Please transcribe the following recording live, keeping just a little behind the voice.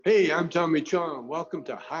Hey, I'm Tommy Chong. Welcome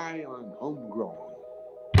to High on Homegrown.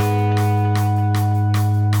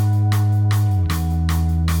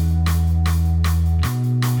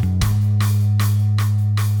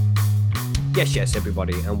 Yes,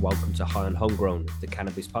 everybody, and welcome to High on Homegrown, the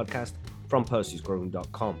cannabis podcast from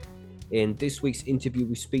PercysGrowing.com. In this week's interview,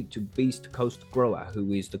 we speak to Beast Coast Grower,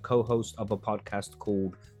 who is the co-host of a podcast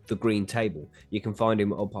called The Green Table. You can find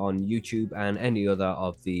him up on YouTube and any other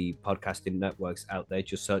of the podcasting networks out there.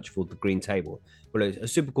 Just search for The Green Table. Well, it's a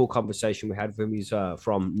super cool conversation we had with him. He's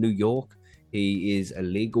from New York. He is a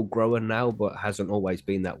legal grower now, but hasn't always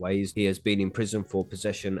been that way. He has been in prison for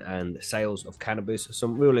possession and sales of cannabis.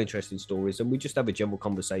 Some real interesting stories. And we just have a general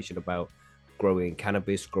conversation about growing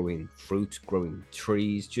cannabis, growing fruit, growing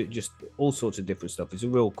trees, just all sorts of different stuff. It's a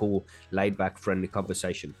real cool, laid-back, friendly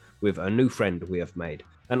conversation with a new friend we have made.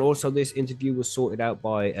 And also this interview was sorted out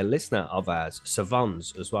by a listener of ours,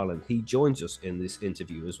 Savans, as well, and he joins us in this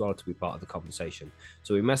interview as well to be part of the conversation.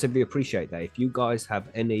 So we massively appreciate that. If you guys have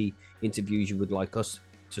any interviews you would like us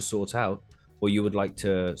to sort out, or you would like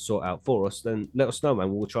to sort out for us, then let us know,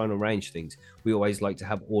 man. We'll try and arrange things. We always like to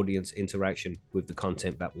have audience interaction with the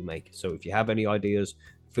content that we make. So if you have any ideas,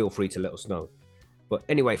 feel free to let us know. But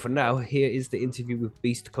anyway, for now, here is the interview with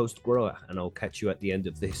Beast Coast Grower, and I'll catch you at the end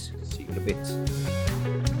of this. See you in a bit.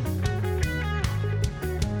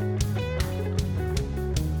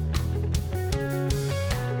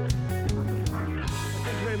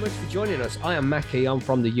 Much for joining us. I am Mackie. I'm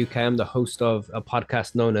from the UK. I'm the host of a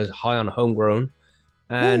podcast known as High on Homegrown.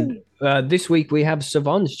 And this week we have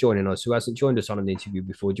Savans joining us, who hasn't joined us on an interview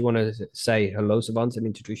before. Do you want to say hello, Savans, and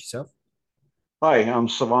introduce yourself? Hi, I'm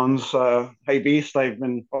Savans. Hey, Beast. I've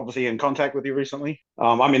been obviously in contact with you recently.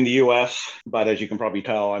 I'm in the US, but as you can probably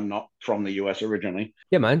tell, I'm not from the US originally.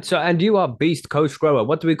 Yeah, man. So, and you are Beast Coast Grower.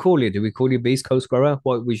 What do we call you? Do we call you Beast Coast Grower?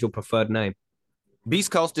 What was your preferred name?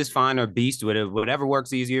 Beast Coast is fine, or Beast, whatever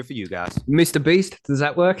works easier for you guys. Mr. Beast, does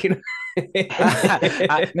that work? No,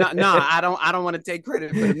 I don't want to take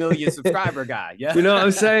credit for the million subscriber guy. Yeah, you know what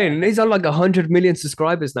I'm saying? He's on like 100 million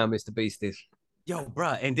subscribers now, Mr. Beast is. Yo, bro,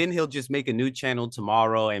 and then he'll just make a new channel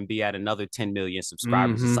tomorrow and be at another 10 million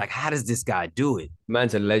subscribers. Mm-hmm. It's like, how does this guy do it?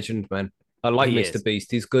 Man's a legend, man. I like Mr. Beast.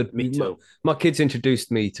 He's good. Me too. My kids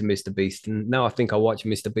introduced me to Mr. Beast, and now I think I watch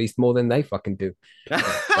Mr. Beast more than they fucking do.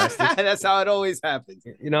 That's how it always happens.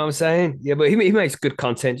 You know what I'm saying? Yeah, but he makes good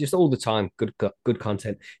content just all the time. Good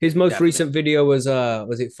content. His most recent video was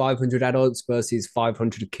it 500 adults versus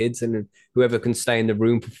 500 kids, and whoever can stay in the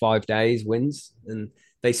room for 5 days wins. And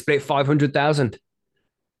they split 500,000.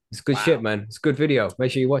 It's good shit, man. It's a good video.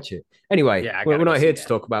 Make sure you watch it. Anyway, we're not here to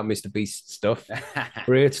talk about Mr. Beast stuff.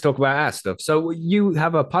 We're here to talk about our stuff. So you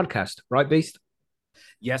have a podcast, right, Beast?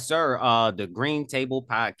 Yes, sir. The Green Table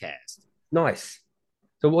Podcast. Nice.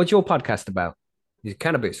 So what's your podcast about? It's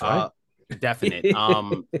cannabis, right? Definite.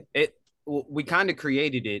 We kind of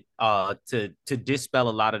created it to dispel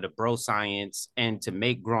a lot of the bro science and to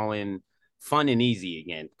make growing fun and easy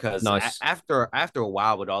again, because after a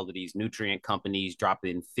while with all of these nutrient companies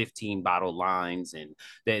dropping 15 bottle lines, and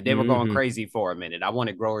they were going crazy for a minute. I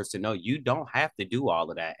wanted growers to know you don't have to do all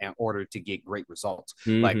of that in order to get great results.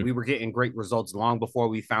 Like, we were getting great results long before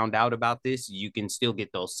we found out about this. You can still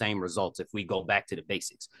get those same results if we go back to the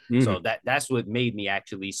basics. So that's what made me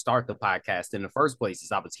actually start the podcast in the first place,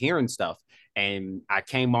 is I was hearing stuff and I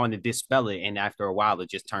came on to dispel it, and after a while it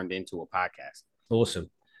just turned into a podcast. Awesome.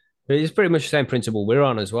 It's pretty much the same principle we're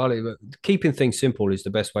on as well. Keeping things simple is the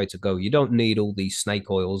best way to go. You don't need all these snake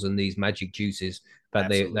oils and these magic juices that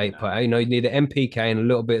they put. You know, you need the NPK and a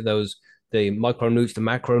little bit of those, the micronutes, the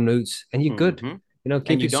macronutes, and you're good. You know,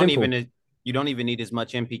 keep it simple. You don't even need as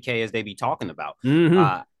much NPK as they be talking about.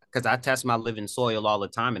 Because I test my living soil all the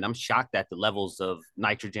time, and I'm shocked at the levels of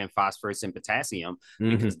nitrogen, phosphorus, and potassium,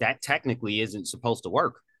 because that technically isn't supposed to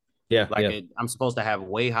work. Yeah, I'm supposed to have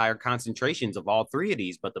way higher concentrations of all three of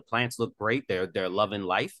these, but the plants look great. They're loving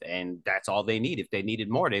life, and that's all they need. If they needed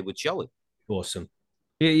more, they would show it. Awesome.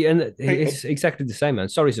 Yeah, and it's exactly the same, man.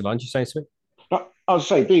 Sorry, Savant, you saying something? I was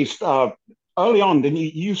say, Beast. Early on, didn't you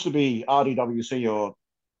used to be RDWC,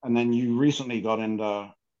 and then you recently got into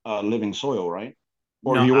Living Soil, right?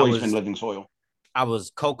 Or have you always been Living Soil? I was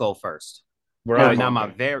Coco first. Right. Now,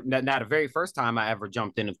 the very first time I ever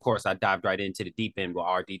jumped in, of course, I dived right into the deep end with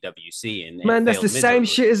RDWC. And man, that's the same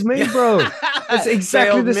shit as me, bro. That's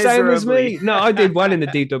exactly the same as me. No, I did well in the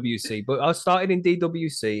DWC, but I started in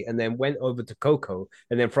DWC and then went over to Coco.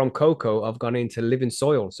 And then from Coco, I've gone into Living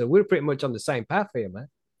Soil. So we're pretty much on the same path here, man.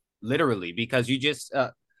 Literally, because you just,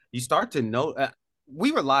 you start to know...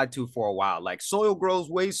 we were lied to for a while. Like, soil grows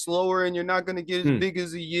way slower and you're not going to get as big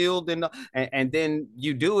as a yield. And then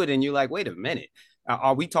you do it and you're like, wait a minute.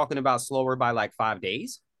 Are we talking about slower by like 5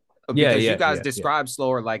 days? Because you guys describe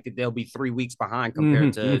slower like they'll be 3 weeks behind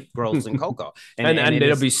compared to growth in cocoa, and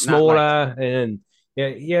it'll be smaller, and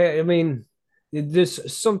I mean,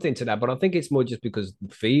 there's something to that, but I think it's more just because of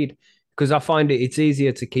the feed. Because I find it's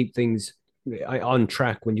easier to keep things on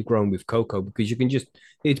track when you're growing with cocoa, because you can just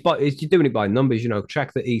you're doing it by numbers,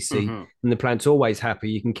 track the EC, and the plant's always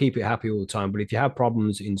happy. You can keep it happy all the time. But if you have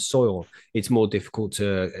problems in soil, it's more difficult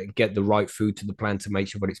to get the right food to the plant to make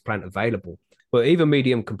sure that it's plant available. But even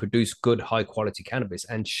medium can produce good, high quality cannabis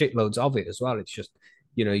and shitloads of it as well. It's just,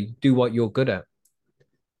 you do what you're good at.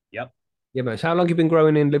 Yep. Yeah, man. So how long have you been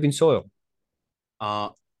growing in living soil?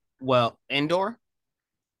 Well, indoor.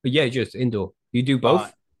 But yeah, just indoor. You do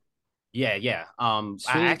both? Yeah.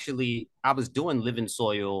 I was doing living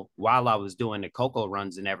soil while I was doing the cocoa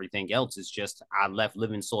runs and everything else. It's just I left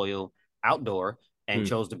living soil outdoor and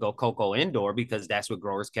chose to go cocoa indoor because that's what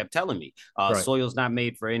growers kept telling me. Right. Soil's not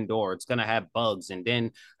made for indoor. It's going to have bugs. And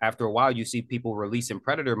then after a while, you see people releasing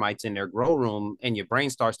predator mites in their grow room and your brain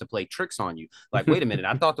starts to play tricks on you. Like, wait a minute.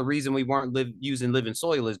 I thought the reason we weren't using living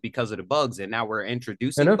soil is because of the bugs. And now we're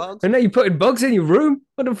introducing bugs. And now you're putting bugs in your room?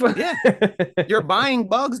 What the fuck? Yeah. You're buying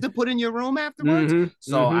bugs to put in your room afterwards.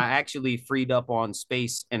 So I actually freed up on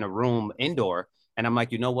space in a room indoor. And I'm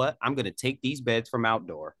like, you know what? I'm going to take these beds from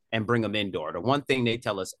outdoor and bring them indoor. The one thing they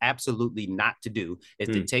tell us absolutely not to do is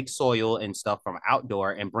to take soil and stuff from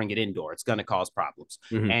outdoor and bring it indoor. It's going to cause problems.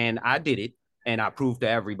 And I did it. And I proved to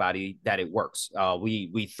everybody that it works.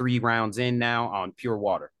 We 3 rounds in now on pure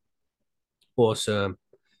water. Awesome.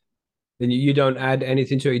 And you don't add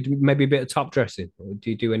anything to it? Maybe a bit of top dressing? Or do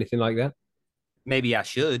you do anything like that? Maybe I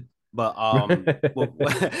should. But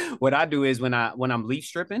what I do is when I'm leaf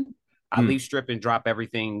stripping, I leaf strip and drop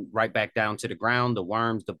everything right back down to the ground. The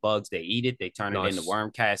worms, the bugs, they eat it. They turn it into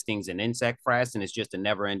worm castings and insect frass. And it's just a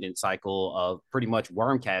never ending cycle of pretty much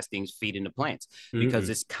worm castings feeding the plants because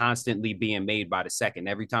it's constantly being made by the second.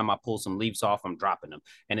 Every time I pull some leaves off, I'm dropping them.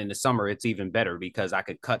 And in the summer, it's even better because I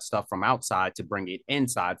could cut stuff from outside to bring it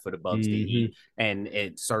inside for the bugs to eat. And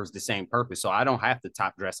it serves the same purpose. So I don't have to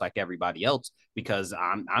top dress like everybody else because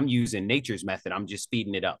I'm using nature's method. I'm just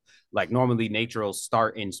speeding it up. Like normally nature will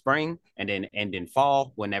start in spring and then end in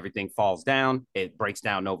fall. When everything falls down, it breaks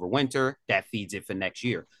down over winter. That feeds it for next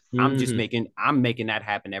year. I'm making that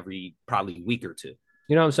happen every probably week or two.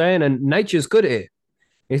 You know what I'm saying? And nature's good at it.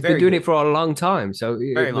 It's been doing it for a long time. So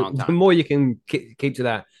the more you can keep to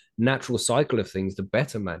that natural cycle of things, the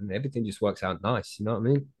better, man. Everything just works out nice. You know what I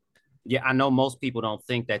mean? Yeah, I know most people don't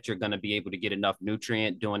think that you're going to be able to get enough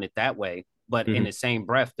nutrient doing it that way. But in the same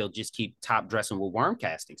breath, they'll just keep top dressing with worm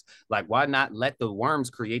castings. Like, why not let the worms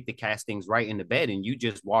create the castings right in the bed and you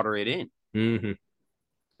just water it in?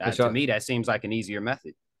 To me, that seems like an easier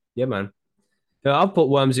method. Yeah, man. I've put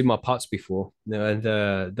worms in my pots before,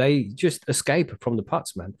 and they just escape from the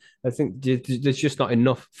pots, man. I think there's just not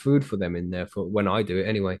enough food for them in there for when I do it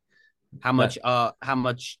anyway. How much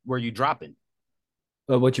were you dropping?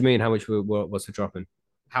 What do you mean? How much was the dropping?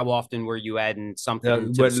 How often were you adding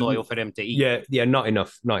something to the soil for them to eat? Yeah, not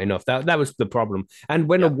enough. That was the problem. And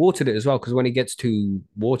when I watered it as well, because when it gets too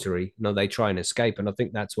watery, they try and escape. And I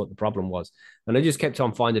think that's what the problem was. And I just kept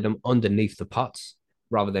on finding them underneath the pots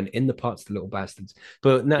rather than in the pots, the little bastards.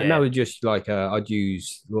 But now it's just like I'd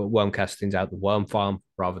use worm castings out the worm farm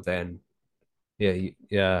rather than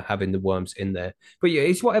having the worms in there. But yeah,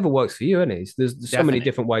 it's whatever works for you, isn't it? There's so many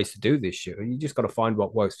different ways to do this shit. You just got to find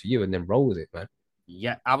what works for you and then roll with it, man.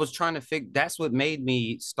 Yeah, I was trying to figure. That's what made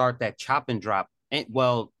me start that chop and drop. And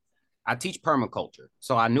well, I teach permaculture,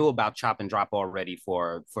 so I knew about chop and drop already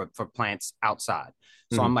for plants outside.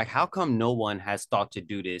 So I'm like, how come no one has thought to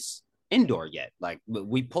do this indoor yet? Like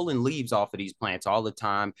we pulling leaves off of these plants all the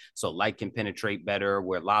time, so light can penetrate better.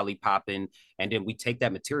 We're lollipopping, and then we take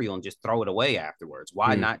that material and just throw it away afterwards.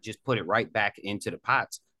 Why not just put it right back into the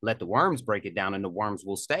pots? Let the worms break it down and the worms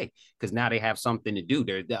will stay because now they have something to do.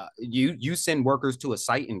 You send workers to a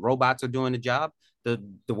site and robots are doing the job. The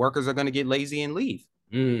workers are going to get lazy and leave.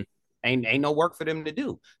 Ain't no work for them to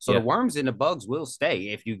do. So the worms and the bugs will stay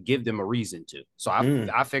if you give them a reason to. So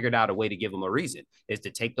I figured out a way to give them a reason is to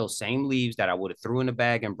take those same leaves that I would have threw in a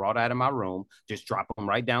bag and brought out of my room, just drop them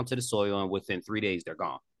right down to the soil. And within 3 days, they're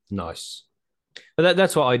gone. Nice. But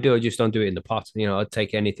that's what I do. I just don't do it in the pot. I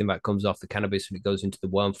take anything that comes off the cannabis and it goes into the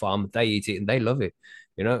worm farm. They eat it and they love it.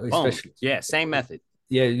 Especially same method.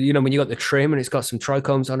 Yeah, you know, when you got the trim and it's got some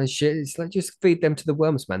trichomes on and shit, it's like just feed them to the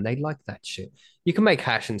worms, man. They like that shit. You can make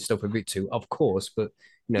hash and stuff with it too, of course, but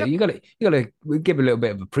you know, Yep. you gotta give a little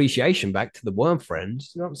bit of appreciation back to the worm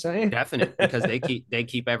friends. You know what I'm saying? Definite, because they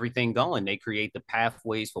keep everything going. They create the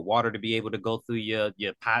pathways for water to be able to go through your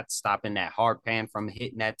pot, stopping that hard pan from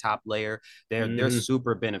hitting that top layer. They're Mm-hmm.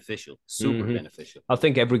 super beneficial, super Mm-hmm. beneficial. I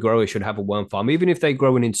think every grower should have a worm farm, even if they're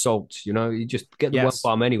growing in salt. You know, you just get the worm Yes.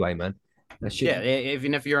 farm anyway, man. That shit. Yeah,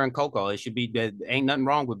 even if you're in cocoa, it should be there ain't nothing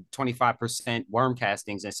wrong with 25% worm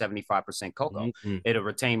castings and 75% cocoa. Mm-hmm. It'll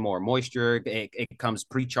retain more moisture. It comes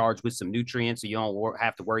pre-charged with some nutrients, so you don't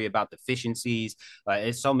have to worry about deficiencies.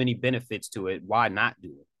 It's so many benefits to it. Why not do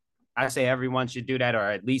it? I say everyone should do that, or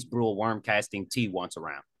at least brew a worm casting tea once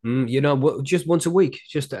around. You know, just once a week,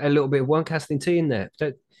 just a little bit of worm casting tea in there.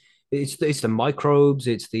 It's the microbes,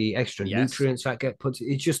 it's the extra Yes. nutrients that get put.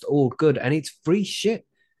 It's just all good, and it's free shit.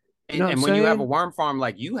 You know what I'm And when you have a saying? worm farm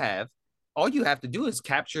like you have, all you have to do is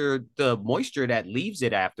capture the moisture that leaves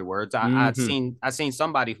it afterwards. Mm-hmm. I seen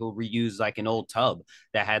somebody who reused like an old tub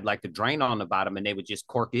that had like the drain on the bottom, and they would just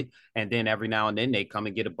cork it, and then every now and then they come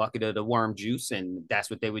and get a bucket of the worm juice, and that's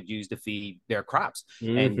what they would use to feed their crops.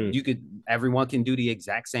 And Mm-hmm. everyone can do the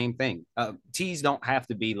exact same thing. Teas don't have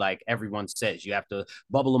to be like everyone says. You have to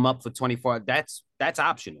bubble them up for 24. That's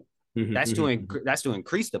optional. Mm-hmm. Mm-hmm. That's to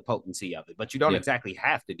increase the potency of it, but you don't Yeah. exactly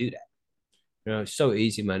have to do that. You know, it's so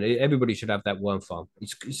easy, man. Everybody should have that worm farm.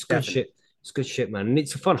 It's good Definite, shit. It's good shit, man. And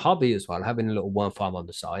it's a fun hobby as well, having a little worm farm on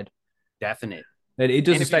the side. definite. And it And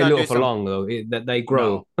doesn't if you're stay gonna little do for some, long though. That they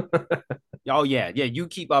grow. no, oh yeah, yeah, you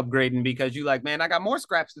keep upgrading because you like, man, I got more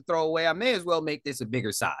scraps to throw away. I may as well make this a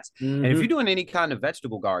bigger size. And if Mm-hmm. you're doing any kind of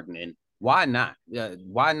vegetable gardening, why not?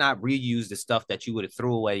 Why not reuse the stuff that you would have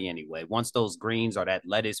threw away anyway? Once those greens or that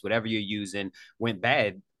lettuce, whatever you're using, went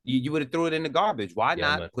bad, you would have threw it in the garbage. Why Yeah,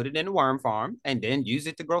 not man. put it in the worm farm and then use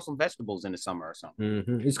it to grow some vegetables in the summer or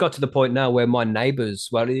something? It's got to the point now where my neighbors,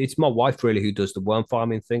 well, it's my wife really who does the worm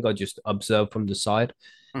farming thing. I just observe from the side.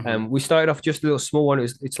 Mm-hmm. We started off just a little small one.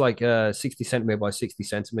 It's like 60 centimeter by 60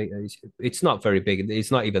 centimeters. It's not very big.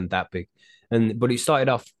 It's not even that big. But it started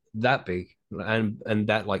off that big and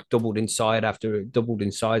that like doubled in size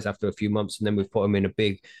after a few months. And then we've put them in a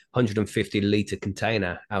big 150-liter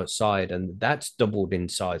container outside. And that's doubled in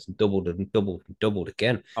size and doubled and doubled and doubled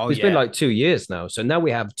again. Oh It's been yeah. like 2 years now. So now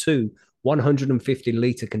we have two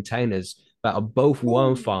 150-liter containers that are both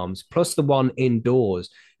worm Ooh. farms, plus the one indoors.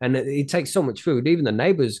 And it takes so much food. Even the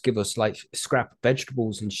neighbors give us like scrap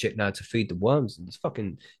vegetables and shit now to feed the worms. And it's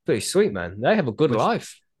fucking very sweet, man. They have a good Which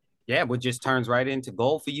life. Yeah, what just turns right into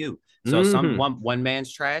gold for you. So Mm-hmm. one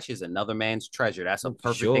man's trash is another man's treasure. That's a Oh, for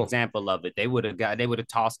perfect sure. example of it. They would have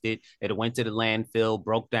tossed it. It went to the landfill,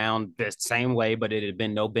 broke down the same way, but it had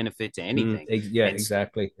been no benefit to anything. Yeah, And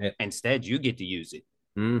exactly. Yeah. instead, you get to use it.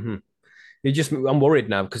 Mm-hmm. I'm worried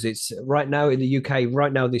now because it's right now in the UK,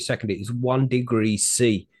 right now, this second, it is 1 degree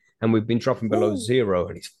C. And we've been dropping below Ooh. zero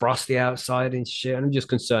and it's frosty outside and shit. And I'm just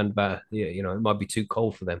concerned about, yeah, it might be too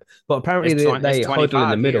cold for them. But apparently It's they huddle in the 25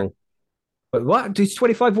 here. middle. But what? It's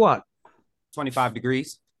 25 what? 25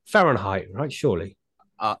 degrees. Fahrenheit, right? Surely.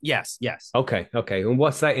 Yes, yes. Okay, okay. And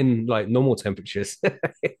what's that in like normal temperatures? That's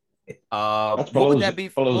What would that be?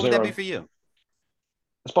 below What would that be zero. for you?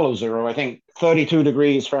 It's below zero. I think 32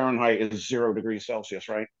 degrees Fahrenheit is 0 degrees Celsius,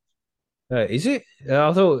 right? Is it?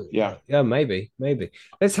 I thought, Yeah. yeah, maybe.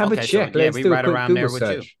 Let's have a Okay, so check. yeah, Let's we do a right quick around Google there with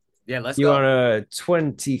you. search. Yeah, let's You are go. a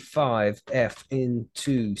 25 F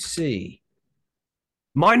into C.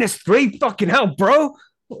 -3? Fucking hell, bro.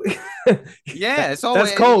 Yeah, so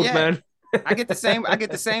That's cold, yeah, man. I get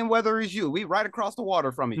the same weather as you. We right across the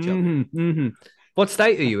water from each other. What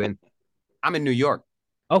state are you in? I'm in New York.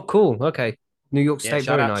 Oh, cool. Okay. New York Yeah, State,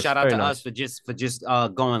 very nice. shout out Very to us nice. for just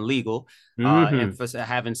going legal, and for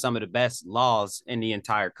having some of the best laws in the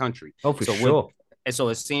entire country. Oh, for So what sure. and so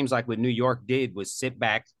it seems like what New York did was sit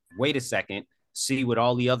back, wait a second, see what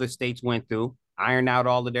all the other states went through, iron out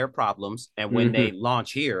all of their problems, and when they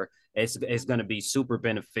launch here, it's going to be super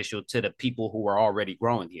beneficial to the people who are already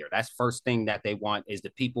growing here. That's first thing that they want is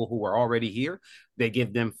the people who are already here. They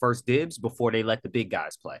give them first dibs before they let the big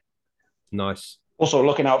guys play. Nice. Also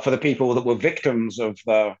looking out for the people that were victims of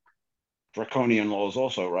the draconian laws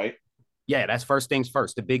also, right? Yeah, that's first things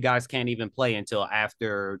first. The big guys can't even play until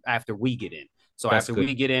after we get in. So That's after good.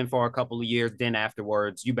 we get in for a couple of years, then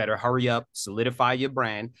afterwards, you better hurry up, solidify your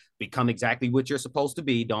brand, become exactly what you're supposed to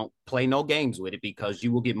be. Don't play no games with it because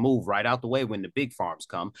you will get moved right out the way when the big farms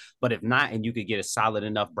come. But if not, and you could get a solid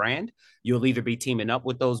enough brand, you'll either be teaming up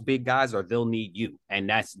with those big guys or they'll need you. And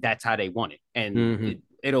that's how they want it. And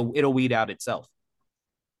it'll weed out itself.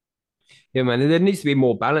 Yeah, man. There needs to be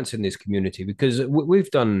more balance in this community because we've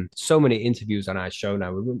done so many interviews on our show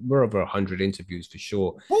now. We're over 100 interviews for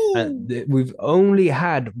sure. And we've only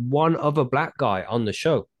had one other black guy on the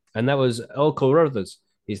show, and that was Earl Carruthers,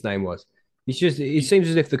 his name was. It's just, it seems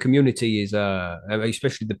as if the community is,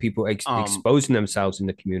 especially the people exposing themselves in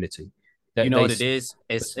the community. You know what it is?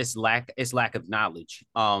 It's lack of knowledge.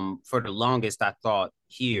 For the longest, I thought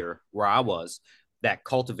here where I was that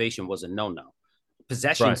cultivation was a no-no.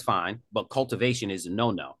 Possession's fine, but cultivation is a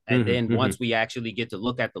no-no. And then once we actually get to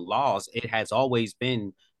look at the laws, it has always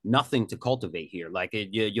been nothing to cultivate here. Like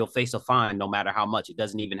you'll face a fine no matter how much. It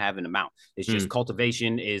doesn't even have an amount. It's just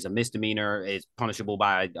cultivation is a misdemeanor. It's punishable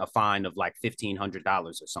by a fine of like $1,500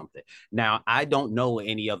 or something. Now, I don't know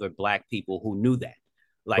any other black people who knew that.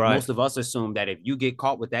 Like most of us assume that if you get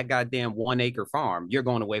caught with that goddamn 1 acre farm, you're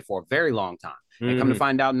going away for a very long time. And come to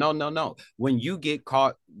find out, no. When you get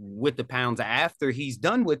caught with the pounds after he's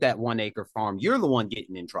done with that 1 acre farm, you're the one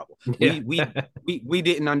getting in trouble. Yeah. We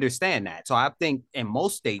didn't understand that. So I think in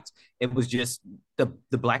most states, it was just the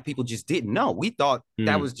black people just didn't know. We thought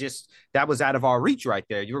that was out of our reach right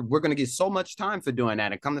there. We're going to get so much time for doing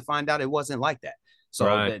that. And come to find out, it wasn't like that.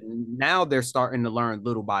 So now they're starting to learn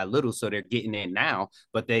little by little. So they're getting in now,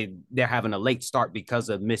 but they're having a late start because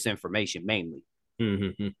of misinformation mainly.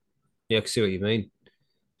 Yeah, I see what you mean.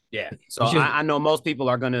 Yeah. So I know most people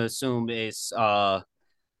are going to assume it's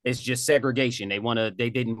just segregation. They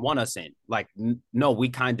didn't want us in. Like, no, we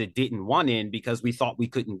kind of didn't want in because we thought we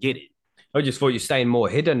couldn't get in. I just thought you're staying more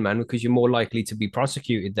hidden, man, because you're more likely to be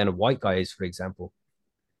prosecuted than a white guy is, for example.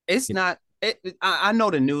 It's not. I know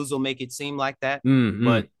the news will make it seem like that,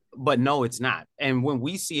 but no, it's not. And when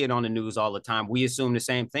we see it on the news all the time, we assume the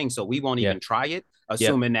same thing. So we won't even try it,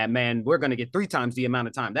 assuming that, man, we're going to get 3 times the amount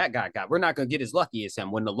of time that guy got. We're not going to get as lucky as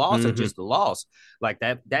him. When the laws are just the laws, like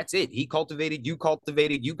that, that's it. He cultivated,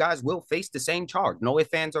 you guys will face the same charge. No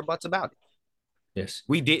ifs, ands, or buts about it. Yes.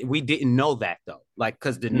 We didn't know that, though, like,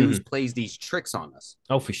 because the news plays these tricks on us.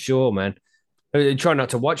 Oh, for sure, man. I try not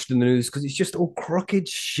to watch the news because it's just all crooked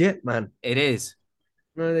shit, man. It is.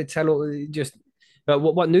 No, they tell all just.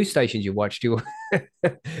 What news stations you watch? Because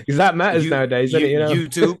that matters nowadays, doesn't it? You know?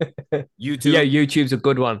 YouTube. Yeah, YouTube's a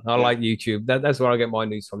good one. I like YouTube. That's where I get my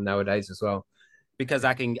news from nowadays as well. Because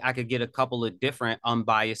I could get a couple of different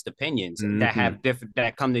unbiased opinions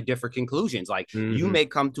that come to different conclusions. Like you may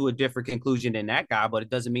come to a different conclusion than that guy, but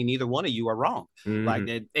it doesn't mean either one of you are wrong. Like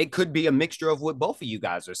it could be a mixture of what both of you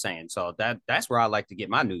guys are saying. So that's where I like to get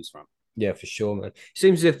my news from. Yeah, for sure, man. It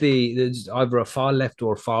seems as if there's either a far left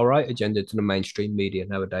or a far right agenda to the mainstream media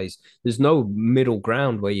nowadays. There's no middle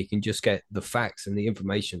ground where you can just get the facts and the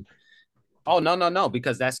information. Oh, no,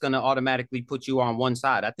 because that's going to automatically put you on one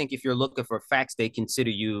side. I think if you're looking for facts, they consider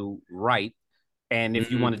you right. And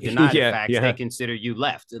if you want to deny the facts, they consider you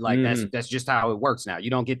left. Like that's just how it works now. You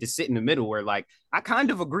don't get to sit in the middle where, like, I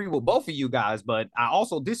kind of agree with both of you guys, but I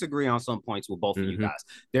also disagree on some points with both of you guys.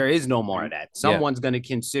 There is no more of that. Someone's going to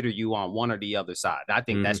consider you on one or the other side. I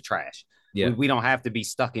think that's trash. Yeah. We don't have to be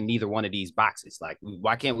stuck in neither one of these boxes. Like,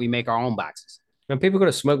 why can't we make our own boxes? And people got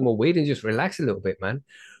to smoke more weed and just relax a little bit, man.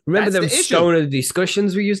 Remember them stoner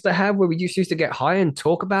discussions we used to have where we used to get high and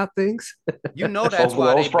talk about things? You know, that's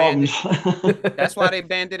why they banned it. That's why they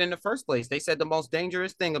banned it in the first place. They said the most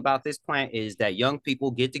dangerous thing about this plant is that young people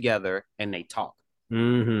get together and they talk.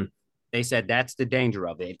 They said that's the danger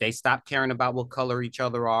of it. If they stop caring about what color each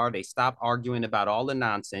other are, they stop arguing about all the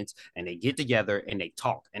nonsense, and they get together and they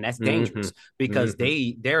talk. And that's dangerous because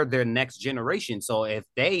they're their next generation. So if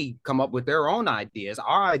they come up with their own ideas,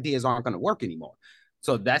 our ideas aren't going to work anymore.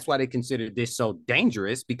 So that's why they considered this so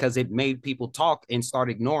dangerous, because it made people talk and start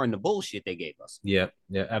ignoring the bullshit they gave us. Yeah,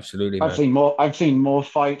 absolutely. I've seen more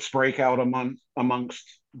fights break out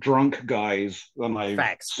amongst drunk guys than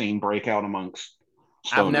I've seen break out amongst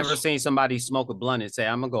stoners. I've never seen somebody smoke a blunt and say,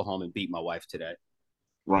 "I'm gonna go home and beat my wife today."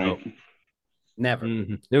 Right. No. Never.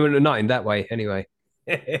 No, not in that way, anyway.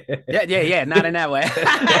 Yeah, not in that way.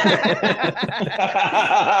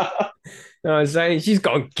 No, I'm saying she's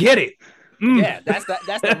gonna get it. Yeah, that's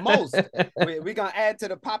the most. We're gonna add to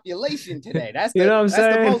the population today. That's you know what I'm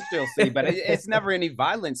saying? The most you'll see, but it's never any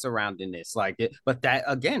violence surrounding this. But that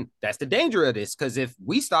again, that's the danger of this. Because if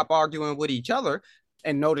we stop arguing with each other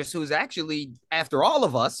and notice who's actually after all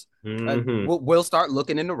of us, we'll start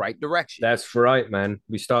looking in the right direction. That's right, man.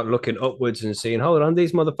 We start looking upwards and seeing, hold on,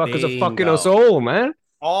 these motherfuckers are fucking us all, man.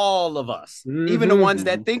 All of us, even the ones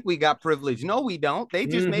that think we got privilege. No, we don't. They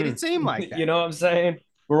just made it seem like that. You know what I'm saying?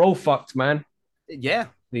 We're all fucked, man. Yeah.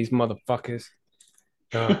 These motherfuckers.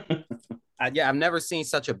 Yeah, I've never seen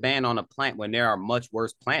such a ban on a plant when there are much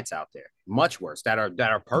worse plants out there, much worse that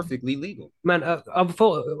are perfectly legal. Man, I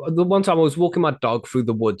thought the one time I was walking my dog through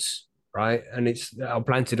the woods, right, and I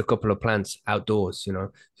planted a couple of plants outdoors,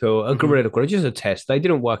 So a gorilla grow, just a test. They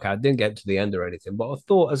didn't work out, didn't get to the end or anything. But I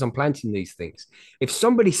thought as I'm planting these things, if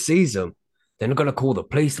somebody sees them, they're not going to call the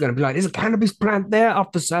police. They're going to be like, "There's a cannabis plant there,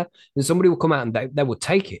 officer," and somebody will come out and they will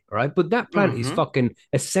take it, right? But that plant is fucking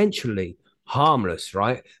essentially harmless,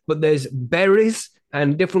 right? But there's berries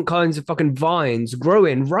and different kinds of fucking vines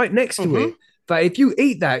growing right next to it. But if you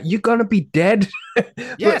eat that, you're gonna be dead.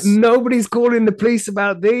 Yes. But nobody's calling the police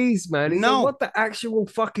about these, man. No. Like, what the actual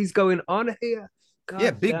fuck is going on here?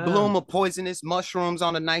 God big damn. Bloom of poisonous mushrooms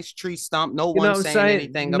on a nice tree stump. No one's saying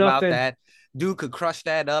anything about that. Dude could crush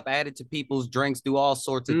that up, add it to people's drinks, do all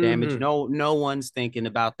sorts of damage. No one's thinking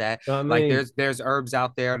about that. Like there's herbs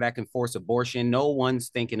out there that can force abortion. No one's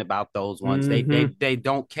thinking about those ones. They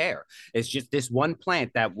don't care. It's just this one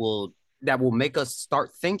plant that will make us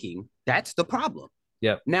start thinking. That's the problem.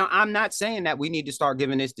 Yeah. Now, I'm not saying that we need to start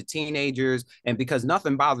giving this to teenagers, and because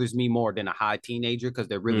nothing bothers me more than a high teenager because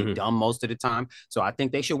they're really dumb most of the time. So I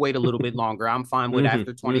think they should wait a little bit longer. I'm fine with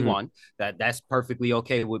after 21. That's perfectly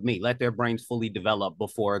okay with me. Let their brains fully develop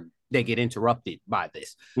before they get interrupted by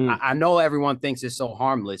this. I know everyone thinks it's so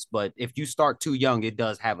harmless, but if you start too young, it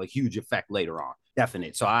does have a huge effect later on.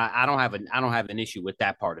 Definite. So I don't have an issue with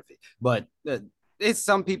that part of it. But it's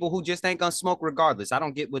some people who just ain't gonna smoke regardless. I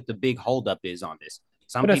don't get what the big holdup is on this.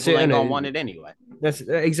 Some people ain't gonna want it anyway. That's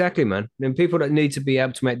exactly, man. And people that need to be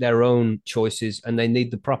able to make their own choices, and they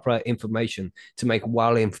need the proper information to make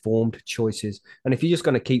well-informed choices. And if you're just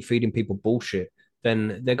going to keep feeding people bullshit,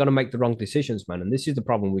 then they're going to make the wrong decisions, man. And this is the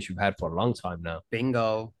problem which we've had for a long time now.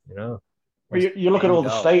 Bingo. Well, you look at all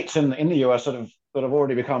the states in the US that have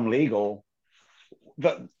already become legal.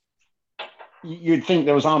 That you'd think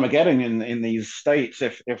there was Armageddon in these states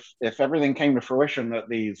if everything came to fruition that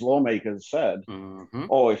these lawmakers said,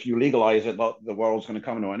 or if you legalize it, the world's going to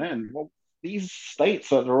come to an end. Well, these states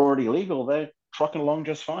that are already legal, they're trucking along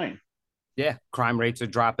just fine. Yeah, crime rates are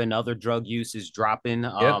dropping. Other drug use is dropping.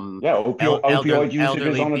 Opioid usage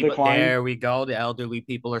is on a decline. There we go. The elderly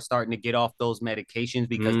people are starting to get off those medications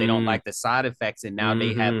because they don't like the side effects, and now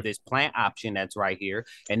they have this plant option that's right here,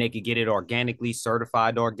 and they could get it organically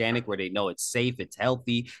certified organic, where they know it's safe, it's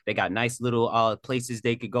healthy. They got nice little places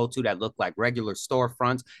they could go to that look like regular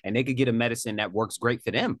storefronts, and they could get a medicine that works great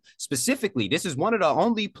for them. Specifically, this is one of the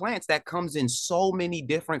only plants that comes in so many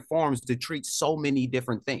different forms to treat so many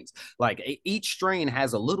different things. Like each strain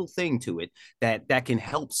has a little thing to it that can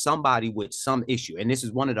help somebody with some issue, and this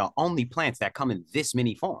is one of the only plants that come in this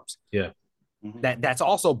many forms. Yeah, that's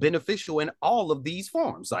also beneficial in all of these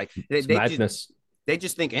forms. Like they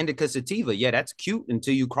just think indica sativa, yeah, that's cute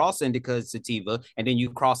until you cross indica sativa, and then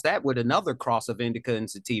you cross that with another cross of indica and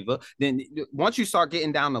sativa. Then once you start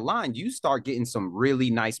getting down the line, you start getting some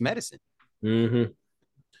really nice medicine.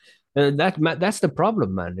 That's the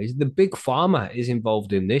problem, man. Is the big pharma is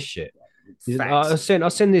involved in this shit. I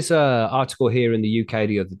sent this article here in the UK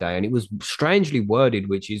the other day, and it was strangely worded,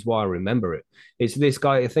 which is why I remember it. It's this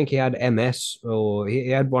guy, I think he had MS, or he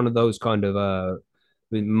had one of those kind of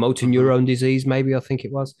motor neuron disease, maybe, I think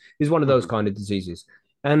it was. It's one of those kind of diseases.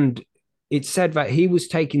 And it said that he was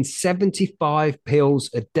taking 75 pills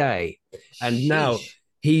a day. And now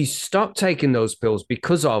he's stopped taking those pills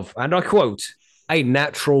because of, and I quote, a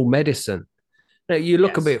natural medicine. Now, you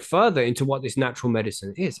look a bit further into what this natural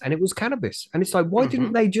medicine is, and it was cannabis. And it's like, why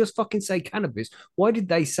didn't they just fucking say cannabis? Why did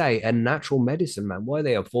they say a natural medicine, man? Why are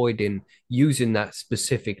they avoiding using that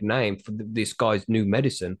specific name for this guy's new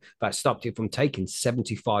medicine that stopped it from taking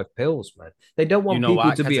 75 pills, man? They don't want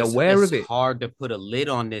people to be aware of it. It's hard to put a lid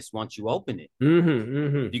on this once you open it.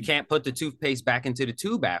 You can't put the toothpaste back into the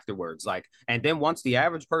tube afterwards. And then once the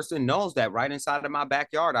average person knows that right inside of my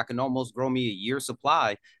backyard, I can almost grow me a year's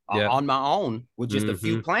supply on my own with just a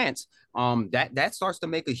few plants, that starts to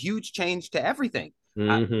make a huge change to everything.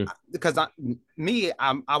 Because I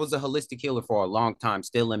was a holistic healer for a long time,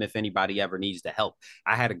 still am if anybody ever needs the help.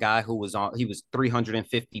 I had a guy who was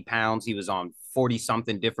 350 pounds. He was on 40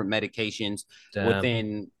 something different medications.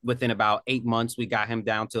 Within about 8 months, we got him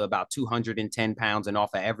down to about 210 pounds and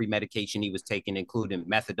off of every medication he was taking, including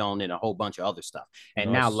methadone and a whole bunch of other stuff.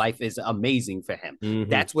 And now life is amazing for him.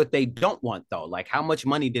 That's what they don't want, though. Like, how much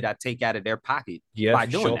money did I take out of their pocket by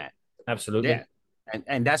doing that? Absolutely. Yeah.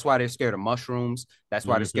 And that's why they're scared of mushrooms. That's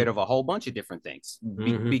why they're scared of a whole bunch of different things.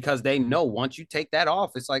 Because they know once you take that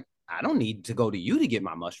off, it's like, I don't need to go to you to get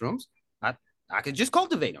my mushrooms. I could just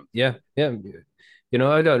cultivate them. Yeah. You know,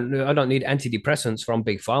 I don't need antidepressants from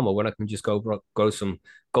Big Pharma when I can just go grow some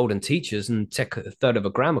golden teachers and take a third of a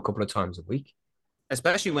gram a couple of times a week.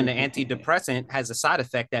 Especially when the antidepressant has a side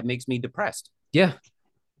effect that makes me depressed. Yeah.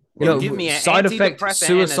 Give me an side effect,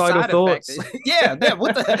 suicidal thoughts. Yeah.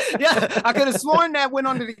 What the? Yeah. I could have sworn that went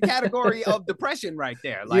under the category of depression right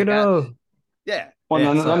there. Like, yeah.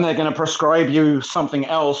 Well, then they're going to prescribe you something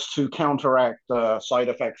else to counteract the side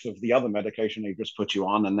effects of the other medication they just put you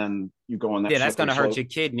on, and then you go on that. Yeah, that's going to hurt your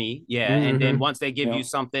kidney. Yeah, and then once they give you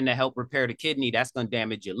something to help repair the kidney, that's going to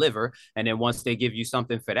damage your liver. And then once they give you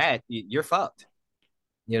something for that, you're fucked.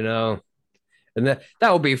 And that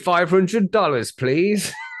will be $500,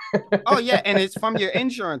 please. Oh yeah, and it's from your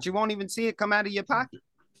insurance. You won't even see it come out of your pocket.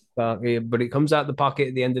 But it comes out the pocket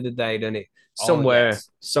at the end of the day, doesn't it?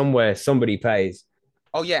 Somewhere, somebody pays.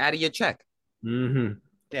 Oh yeah, out of your check. Mm-hmm.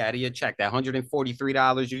 Yeah, out of your check. That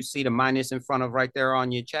 $143 you see the minus in front of right there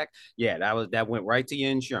on your check. Yeah, that went right to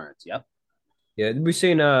your insurance. Yep. Yeah, we've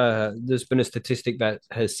seen. There's been a statistic that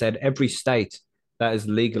has said every state that has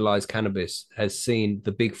legalized cannabis has seen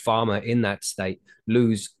the big pharma in that state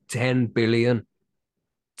lose 10 billion.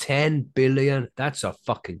 10 billion. That's a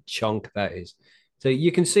fucking chunk. That is. So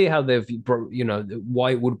you can see how they've,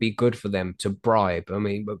 why it would be good for them to bribe. I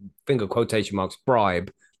mean, finger quotation marks,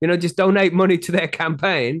 bribe. Just donate money to their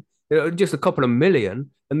campaign, just a couple of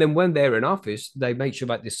million. And then when they're in office, they make sure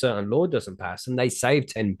that this certain law doesn't pass and they save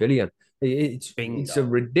 10 billion. It's a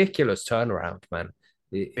ridiculous turnaround, man.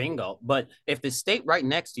 Bingo. But if the state right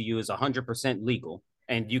next to you is 100% legal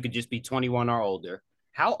and you could just be 21 or older,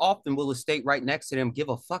 how often will a state right next to them give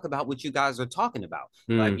a fuck about what you guys are talking about?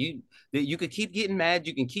 Like you could keep getting mad.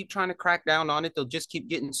 You can keep trying to crack down on it. They'll just keep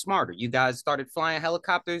getting smarter. You guys started flying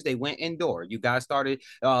helicopters. They went indoor. You guys started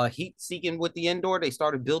heat seeking with the indoor. They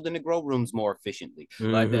started building the grow rooms more efficiently.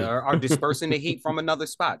 Like they are dispersing the heat from another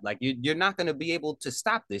spot. Like you're not going to be able to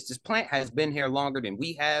stop this. This plant has been here longer than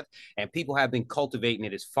we have, and people have been cultivating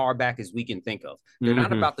it as far back as we can think of. They're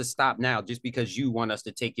not about to stop now just because you want us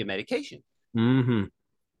to take your medication.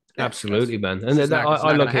 Absolutely, man. And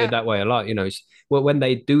I look at it that way a lot. When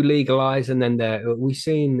they do legalize, and then we've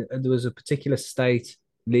seen there was a particular state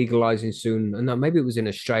legalizing soon, and maybe it was in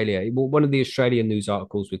Australia. One of the Australian news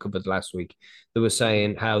articles we covered last week, they were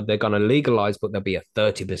saying how they're going to legalize, but there'll be a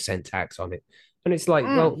 30% tax on it. And it's like,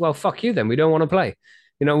 well, fuck you then. We don't want to play.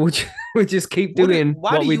 We just keep doing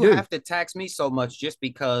what we do. Why do you have to tax me so much just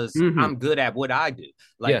because I'm good at what I do?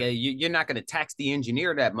 Like you're not going to tax the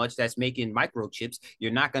engineer that much that's making microchips.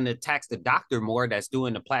 You're not going to tax the doctor more that's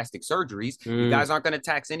doing the plastic surgeries. You guys aren't going to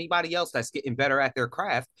tax anybody else that's getting better at their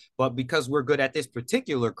craft. But because we're good at this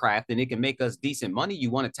particular craft and it can make us decent money,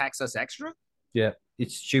 you want to tax us extra? Yeah,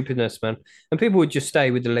 it's stupidness, man. And people would just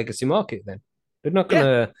stay with the legacy market then. They're not going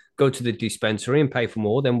to go to the dispensary and pay for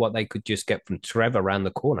more than what they could just get from Trevor around the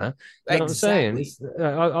corner. You know what I'm saying?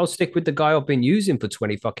 I'll stick with the guy I've been using for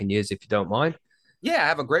 20 fucking years, if you don't mind. Yeah, I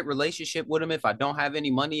have a great relationship with him. If I don't have any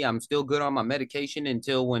money, I'm still good on my medication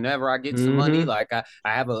until whenever I get some money. Like I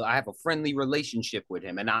have a friendly relationship with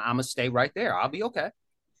him, and I'm going to stay right there. I'll be okay.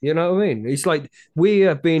 You know what I mean? It's like we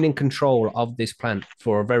have been in control of this plant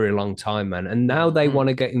for a very long time, man. And now they want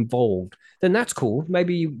to get involved. Then that's cool.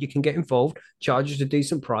 Maybe you can get involved, charge us a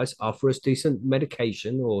decent price, offer us decent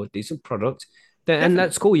medication or decent product. And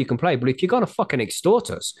that's cool. You can play. But if you're going to fucking extort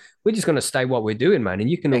us, we're just going to stay what we're doing, man. And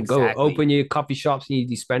you can go open your coffee shops and your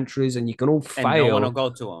dispensaries and you can all fail. And no one will go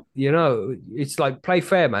to them. It's like play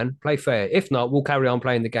fair, man. Play fair. If not, we'll carry on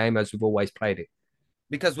playing the game as we've always played it.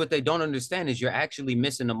 Because what they don't understand is you're actually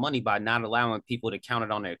missing the money by not allowing people to count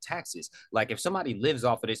it on their taxes. Like if somebody lives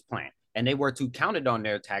off of this plant and they were to count it on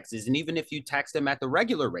their taxes, and even if you tax them at the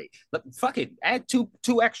regular rate, fuck it, add two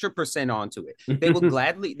extra % onto it. They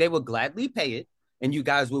will gladly pay it. And you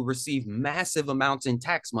guys will receive massive amounts in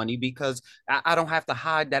tax money because I don't have to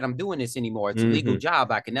hide that I'm doing this anymore. It's a legal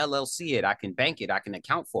job. I can LLC it. I can bank it. I can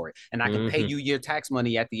account for it. And I can pay you your tax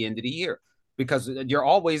money at the end of the year. Because you're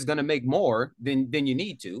always going to make more than you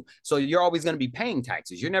need to. So you're always going to be paying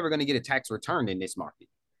taxes. You're never going to get a tax return in this market.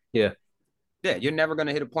 Yeah. Yeah, you're never going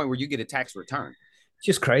to hit a point where you get a tax return. It's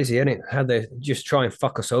just crazy, isn't it? How they just try and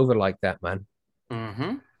fuck us over like that, man.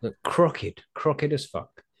 Crooked as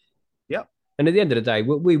fuck. Yep. And at the end of the day,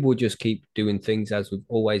 we will just keep doing things as we've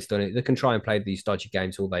always done it. They can try and play these dodgy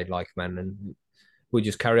games all they like, man. And we'll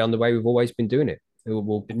just carry on the way we've always been doing it.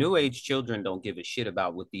 The new age children don't give a shit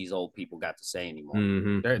about what these old people got to say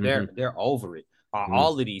anymore. They're over it.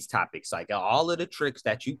 All of these topics, like all of the tricks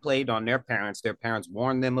that you played on their parents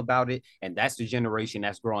warned them about it, and that's the generation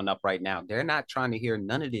that's growing up right now. They're not trying to hear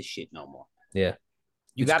none of this shit no more. Yeah,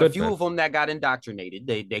 you got a few of them that got indoctrinated.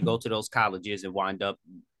 They go to those colleges and wind up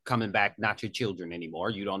coming back not your children anymore.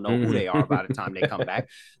 You don't know who they are by the time they come back.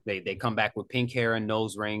 They come back with pink hair and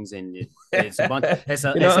nose rings, and it's a bunch. It's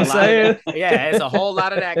a whole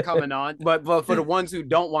lot of that coming on. But for the ones who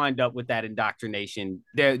don't wind up with that indoctrination,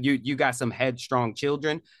 there you got some headstrong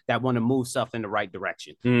children that want to move stuff in the right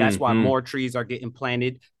direction. That's why more trees are getting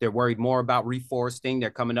planted. They're worried more about reforesting. They're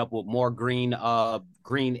coming up with more green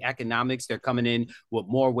economics. They're coming in with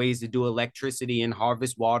more ways to do electricity and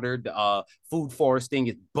harvest water. Food foresting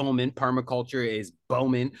is booming. Permaculture is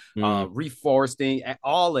booming. Reforesting,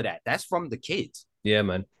 all of that. That's from the kids. Yeah,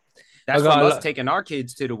 man. That's from us taking our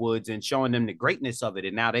kids to the woods and showing them the greatness of it,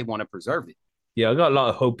 and now they want to preserve it. Yeah, I got a lot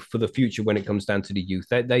of hope for the future when it comes down to the youth.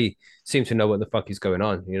 They seem to know what the fuck is going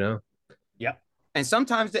on, you know? Yep. And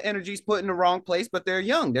sometimes the energy's put in the wrong place, but they're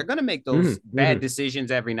young. They're going to make those bad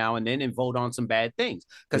decisions every now and then and vote on some bad things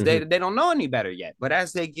because they don't know any better yet. But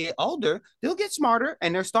as they get older, they'll get smarter,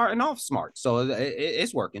 and they're starting off smart. So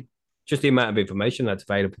it's working. Just the amount of information that's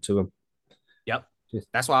available to them. Yep.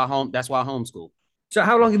 That's why I homeschool. So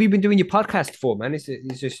how long have you been doing your podcast for, man? Is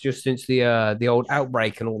this just since the old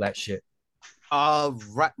outbreak and all that shit?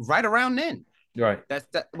 Right around then. Right.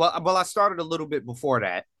 Well, I started a little bit before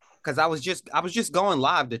that. Because I was just going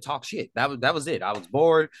live to talk shit. That was it. I was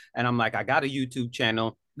bored, and I'm like, I got a YouTube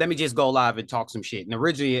channel. Let me just go live and talk some shit. And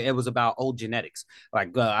originally, it was about old genetics.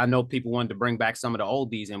 Like I know people wanted to bring back some of the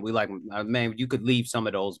oldies, and we like, man, you could leave some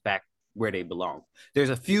of those back where they belong.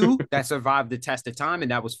 There's a few that survived the test of time,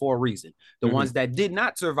 and that was for a reason. The ones that did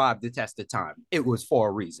not survive the test of time, it was for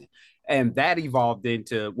a reason. And that evolved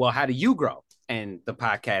into, well, how do you grow? And the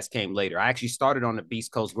podcast came later. I actually started on the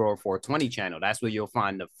Beast Coast Grower 420 channel. That's where you'll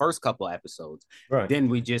find the first couple of episodes. Right. Then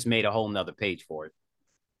we just made a whole nother page for it.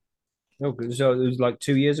 Okay, so it was like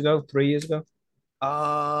 2 years ago, 3 years ago?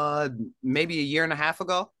 Maybe a year and a half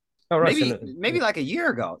ago. Oh, right. Maybe like a year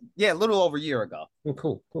ago. Yeah, a little over a year ago. Oh,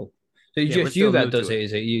 cool. So just you that does it,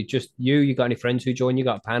 is it? You got any friends who join? You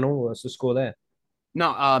got a panel? What's the score there?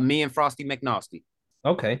 No, me and Frosty McNasty.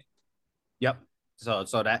 Okay. Yep. So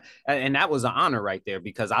that was an honor right there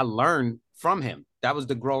because I learned from him. That was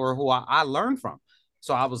the grower who I learned from.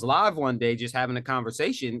 So I was live one day just having a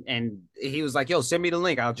conversation, and he was like, yo, send me the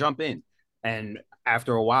link. I'll jump in. And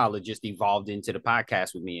after a while, it just evolved into the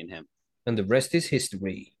podcast with me and him. And the rest is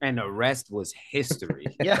history. And the rest was history.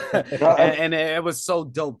 Yeah. and it was so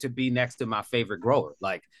dope to be next to my favorite grower.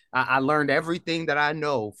 Like I learned everything that I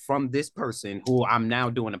know from this person who I'm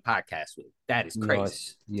now doing a podcast with. That is crazy.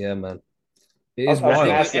 Nice. Yeah, man. I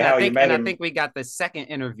think we got the second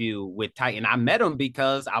interview with Titan. I met him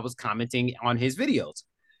because I was commenting on his videos.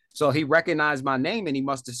 So he recognized my name and he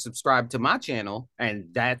must have subscribed to my channel. And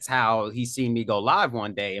that's how he seen me go live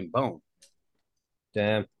one day and boom.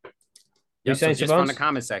 Damn. Yep, so just from the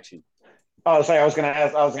comment section. I was going to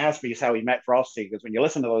ask you how he met Frosty, because when you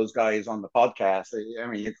listen to those guys on the podcast, I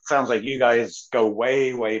mean, it sounds like you guys go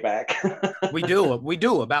way, way back. We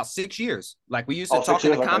do about 6 years. Like we used to talk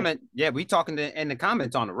in the comment. Yeah, we talking in the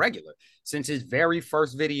comments on a regular. Since his very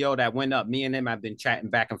first video that went up, me and him have been chatting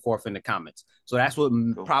back and forth in the comments. So that's what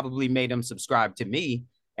probably made him subscribe to me,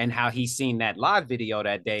 and how he seen that live video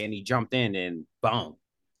that day and he jumped in and boom.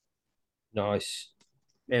 Nice.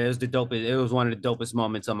 It was the dopest. It was one of the dopest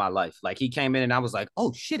moments of my life. Like he came in and I was like,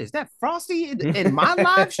 "Oh shit, is that Frosty in my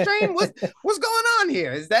live stream? What's going on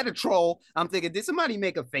here? Is that a troll?" I'm thinking, did somebody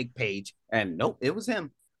make a fake page? And nope, it was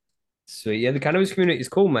him. So yeah, the cannabis community is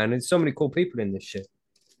cool, man. There's so many cool people in this shit.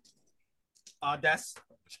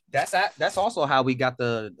 That's also how we got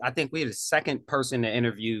the. I think we had the second person to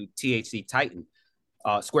interview THC Titan,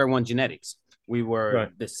 Square One Genetics. We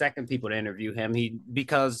were the second people to interview him.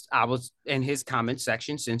 Because I was in his comment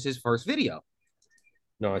section since his first video.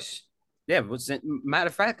 Nice. Yeah, matter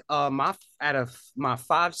of fact, out of my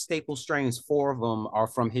 5 staple strains, 4 of them are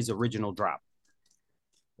from his original drop.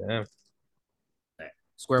 Yeah.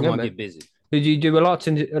 Square One, get busy. Did you do a lot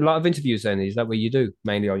of interviews then? Is that what you do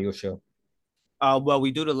mainly on your show? Well,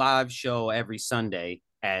 we do the live show every Sunday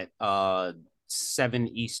at 7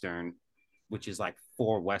 Eastern, which is like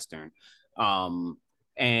 4 Western.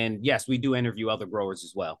 And yes, we do interview other growers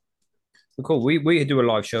as well. Cool. We do a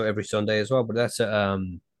live show every Sunday as well, but that's at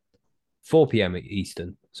 4 p.m.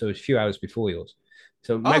 Eastern, so it's a few hours before yours.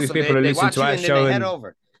 So maybe people are listening to our show and head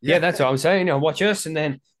over. Yeah, that's what I'm saying. Watch us and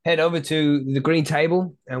then head over to the Green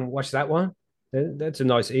Table and watch that one. That's a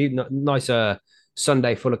nice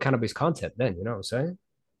Sunday full of cannabis content. Then you know what I'm saying?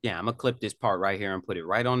 Yeah, I'm gonna clip this part right here and put it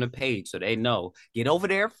right on the page so they know. Get over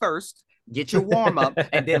there first. Get your warm up,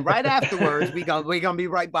 and then right afterwards, we gonna be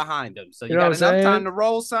right behind them. So you got enough time to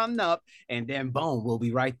roll something up, and then boom, we'll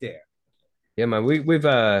be right there. Yeah, man.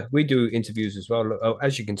 We do interviews as well,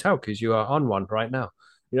 as you can tell, because you are on one right now.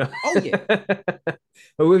 You know? Oh yeah.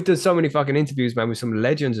 But we've done so many fucking interviews, man, with some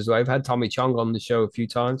legends as well. I've had Tommy Chong on the show a few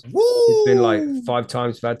times. Woo! It's been like 5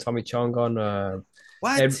 times we've had Tommy Chong on. Ed,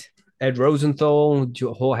 What? Ed Rosenthal,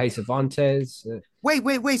 Jorge Cervantes.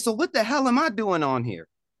 Wait. So what the hell am I doing on here?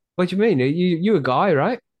 What do you mean? You a guy,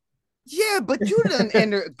 right? Yeah, but you done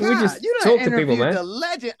We just you done talk to interviewed people, man. the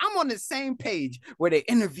legend. I'm on the same page where they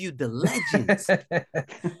interviewed the legends.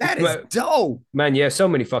 That is But, dope. man, yeah, so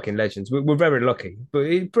many fucking legends. We're very lucky. But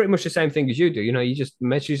it's pretty much the same thing as you do. You know, you just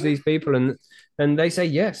message these people and they say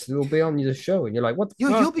yes, they'll be on the show. And you're like, what the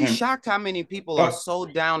fuck? You'll be shocked how many people are so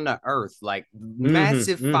down to earth, like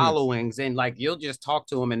massive followings, and like you'll just talk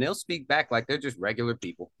to them and they'll speak back like they're just regular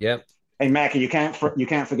people. Yep. Hey Mackie, you can't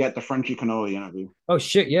forget the Frenchie Cannoli interview. Oh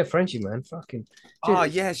shit, yeah, Frenchie, man, fucking. Dude. Oh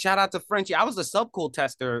yeah, shout out to Frenchie. I was a Subcool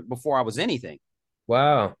tester before I was anything.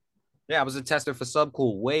 Wow. Yeah, I was a tester for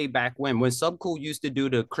Subcool way back when Subcool used to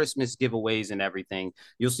do the Christmas giveaways and everything.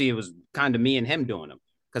 You'll see it was kind of me and him doing them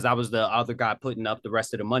because I was the other guy putting up the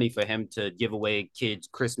rest of the money for him to give away kids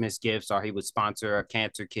Christmas gifts, or he would sponsor a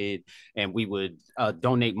cancer kid and we would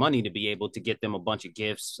donate money to be able to get them a bunch of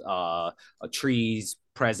gifts, trees,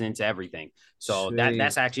 presents, everything. So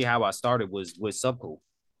that's actually how I started was with Subcool.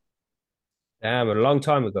 Damn, a long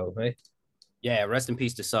time ago, eh? Yeah, rest in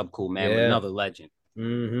peace to Subcool, man. Yeah. Another legend.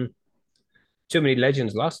 Mm-hmm. Too many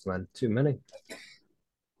legends lost, man. Too many.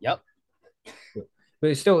 Yep. But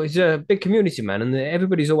it's a big community, man, and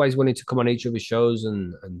everybody's always wanting to come on each other's shows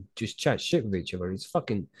and just chat shit with each other.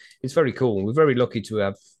 It's very cool. We're very lucky to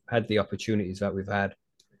have had the opportunities that we've had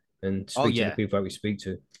and speak to the people that we speak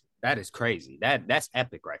to. That is crazy. That's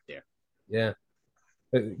epic right there. Yeah.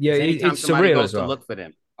 Yeah, it's surreal as well. To look for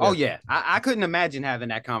them. Yeah. Oh yeah, I couldn't imagine having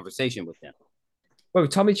that conversation with them. Well,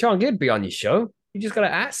 Tommy Chong, he'd be on your show. You just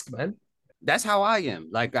gotta ask, man. That's how I am.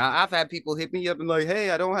 Like I've had people hit me up and like,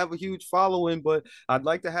 hey, I don't have a huge following, but I'd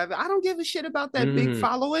like to have it. I don't give a shit about that big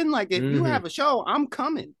following. Like if you have a show, I'm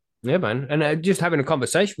coming. Yeah, man. And just having a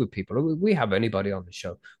conversation with people. We have anybody on the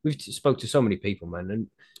show. We've spoke to so many people, man, and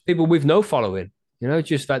people with no following. You know,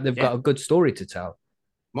 just that they've got a good story to tell.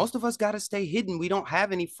 Most of us got to stay hidden. We don't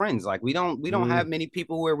have any friends. Like we don't have many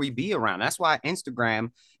people where we be around. That's why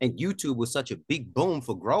Instagram and YouTube was such a big boom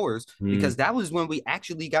for growers, because that was when we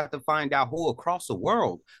actually got to find out who across the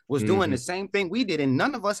world was doing the same thing we did. And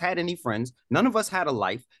none of us had any friends. None of us had a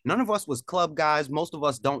life. None of us was club guys. Most of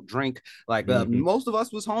us don't drink. Like most of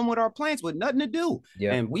us was home with our plants with nothing to do.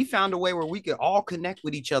 Yeah. And we found a way where we could all connect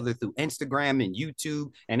with each other through Instagram and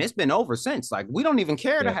YouTube. And it's been over since. Like we don't even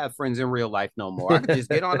care to have friends in real life no more. I could just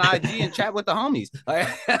get on IG and chat with the homies.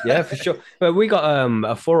 Yeah, for sure. But we got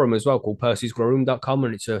a forum as well called percysgrowroom.com,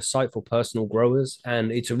 and it's a site for personal growers,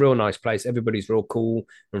 and it's a real nice place. Everybody's real cool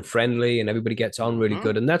and friendly, and everybody gets on really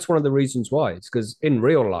good. And that's one of the reasons why. It's because in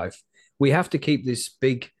real life, we have to keep this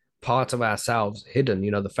big part of ourselves hidden.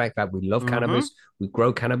 You know, the fact that we love cannabis, we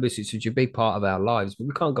grow cannabis, it's such a big part of our lives, but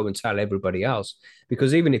we can't go and tell everybody else,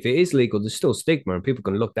 because even if it is legal, there's still stigma and people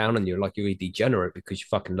can look down on you like you're a degenerate because you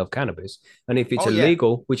fucking love cannabis. And if it's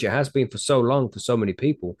illegal, which it has been for so long for so many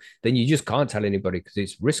people, then you just can't tell anybody because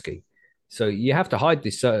it's risky. So you have to hide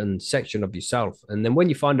this certain section of yourself. And then when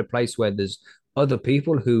you find a place where there's other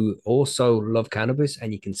people who also love cannabis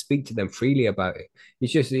and you can speak to them freely about it,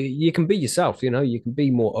 it's just, you can be yourself, you know, you can be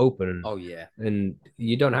more open. And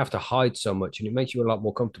you don't have to hide so much, and it makes you a lot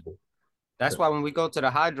more comfortable. That's why when we go to the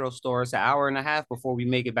hydro store, it's an hour and a half before we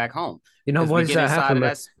make it back home. You know, why does that happen?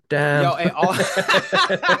 Damn. Yo,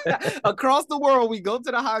 across the world, we go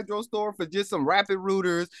to the hydro store for just some rapid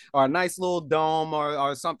rooters or a nice little dome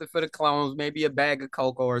or something for the clones, maybe a bag of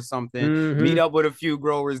cocoa or something. Meet up with a few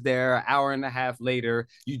growers there. An hour and a half later,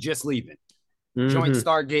 you just leaving. Joints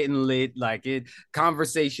start getting lit, like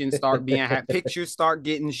conversations start being had, pictures start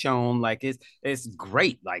getting shown, like it's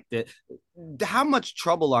great. Like how much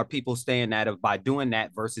trouble are people staying out of by doing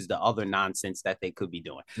that versus the other nonsense that they could be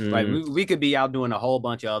doing? Right, we could be out doing a whole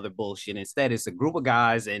bunch of other bullshit. Instead, it's a group of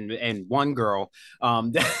guys and one girl,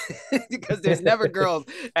 because there's never girls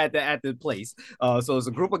at the place. So it's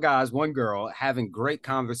a group of guys, one girl, having great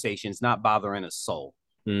conversations, not bothering a soul.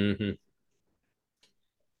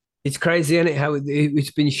 It's crazy, isn't it? How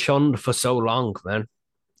it's been shunned for so long, man.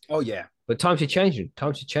 Oh, yeah. But times are changing.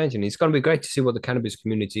 Times are changing. It's going to be great to see what the cannabis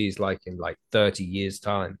community is like in like 30 years'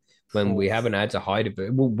 time when we haven't had to hide it.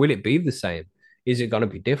 Will it be the same? Is it going to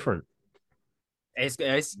be different?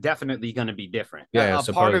 It's definitely going to be different. Yeah,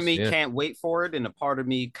 a part of me can't wait for it, and a part of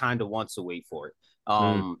me kind of wants to wait for it.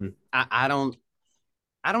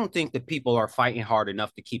 I don't think that people are fighting hard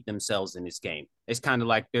enough to keep themselves in this game. It's kind of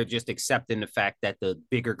like they're just accepting the fact that the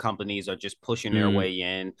bigger companies are just pushing their way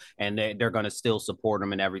in, and they're going to still support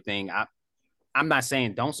them and everything. I'm not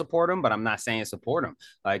saying don't support them, but I'm not saying support them.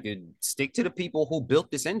 Like, stick to the people who built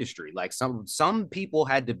this industry. Like, some people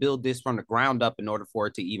had to build this from the ground up in order for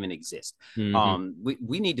it to even exist.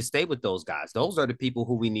 We need to stay with those guys. Those are the people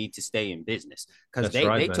who we need to stay in business, because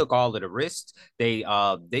they took all of the risks. They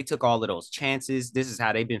took all of those chances. This is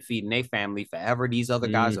how they've been feeding their family forever. These other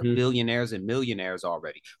guys are billionaires and millionaires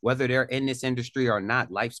already. Whether they're in this industry or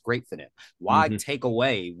not, life's great for them. Why take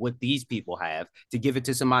away what these people have to give it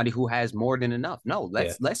to somebody who has more than enough? No,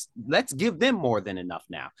 let's give them more than enough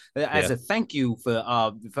now as a thank you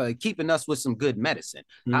for keeping us with some good medicine.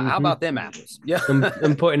 How about them apples? Yeah,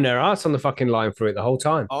 and putting their ass on the fucking line for it the whole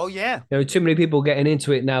time. Oh yeah, too many people getting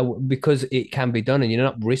into it now because it can be done, and you're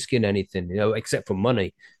not risking anything, except for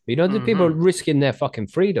money. The people are risking their fucking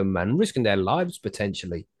freedom, man, risking their lives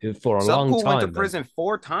potentially for a long time. Went to prison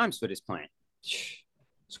 4 times for this plant.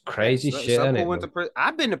 It's crazy shit.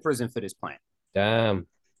 I've been to prison for this plant. Damn.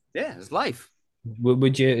 Yeah, it's life.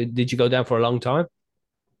 Did you go down for a long time?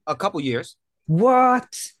 A couple years.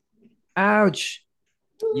 What? Ouch.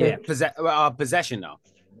 Yeah, possession though.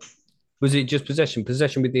 Was it just possession?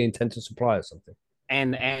 Possession with the intent to supply or something?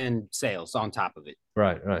 And sales on top of it.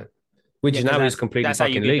 Right. Which now is completely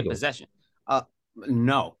fucking legal. Possession.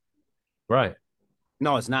 No. Right.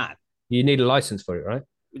 No, it's not. You need a license for it, right?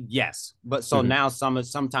 Yes, but so now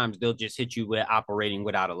sometimes they'll just hit you with operating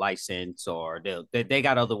without a license, or they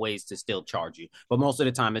got other ways to still charge you. But most of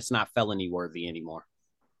the time, it's not felony worthy anymore.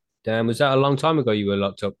 Damn, was that a long time ago you were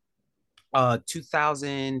locked up?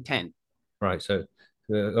 2010. Right, so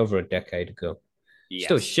over a decade ago. Yes.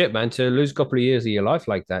 Still shit, man, to lose a couple of years of your life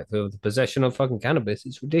like that for the possession of fucking cannabis.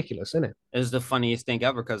 It's ridiculous, isn't it? It's the funniest thing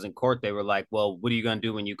ever, because in court they were like, well, what are you going to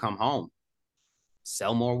do when you come home?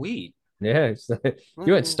 Sell more weed. Yeah,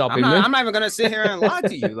 you ain't stopping me. I'm not even gonna sit here and lie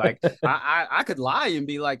to you. Like I could lie and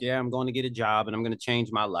be like, yeah, I'm going to get a job and I'm gonna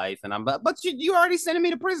change my life. And but you already sending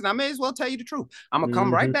me to prison. I may as well tell you the truth. I'm gonna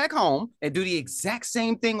come right back home and do the exact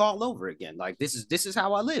same thing all over again. Like this is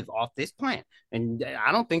how I live off this plant. And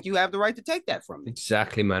I don't think you have the right to take that from me.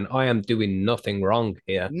 Exactly, man. I am doing nothing wrong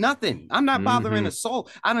here. Nothing. I'm not bothering a soul.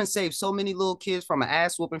 I done saved so many little kids from an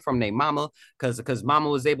ass whooping from their mama because mama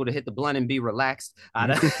was able to hit the blunt and be relaxed. I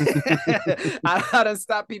done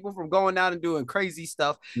stop people from going out and doing crazy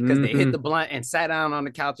stuff because they hit the blunt and sat down on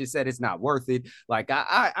the couch and said it's not worth it. Like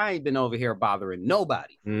I ain't been over here bothering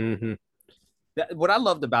nobody. What I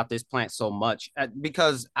loved about this plant so much,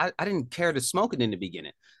 because I didn't care to smoke it in the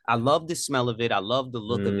beginning. I loved the smell of it. I loved the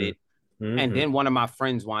look of it. And then one of my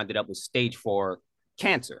friends winded up with stage 4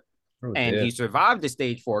 cancer. He survived the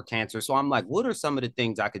stage 4 cancer. So I'm like, what are some of the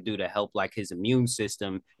things I could do to help like his immune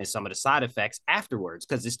system and some of the side effects afterwards?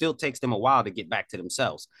 Because it still takes them a while to get back to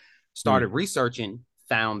themselves. Started researching,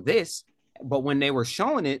 found this. But when they were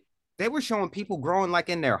showing it, they were showing people growing like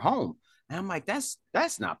in their home. And I'm like, that's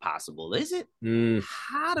not possible, is it?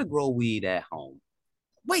 How to grow weed at home?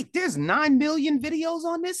 Wait, there's 9 million videos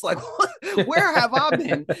on this? Like, where have I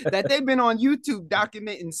been that they've been on YouTube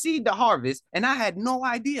documenting seed to harvest, and I had no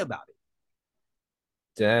idea about it?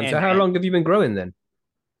 Damn. So how long have you been growing then?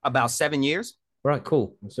 About 7 years. Right,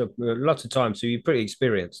 cool. So lots of time. So you're pretty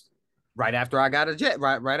experienced. Right after I got out of jail,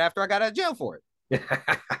 right after I got out of jail for it.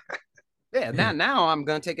 Yeah, now I'm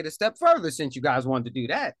gonna take it a step further since you guys wanted to do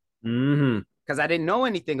that. Because I didn't know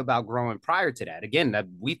anything about growing prior to that. Again, that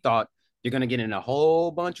we thought you're gonna get in a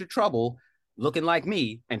whole bunch of trouble looking like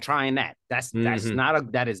me and trying that. That is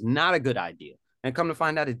not a good idea. And come to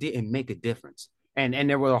find out, it didn't make a difference. And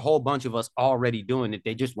there were a whole bunch of us already doing it.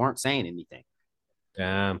 They just weren't saying anything.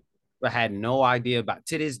 Damn. I had no idea about.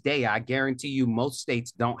 To this day, I guarantee you most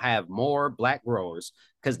states don't have more black growers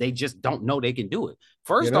because they just don't know they can do it.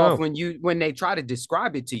 First off, when they try to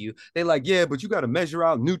describe it to you, they're like, yeah, but you got to measure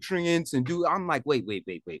out nutrients and do. I'm like, wait.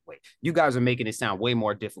 You guys are making it sound way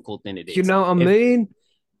more difficult than it is. You know what I mean?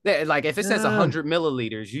 Like if it says 100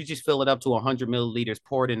 milliliters, you just fill it up to 100 milliliters,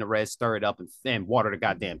 pour it in the red, stir it up, and water the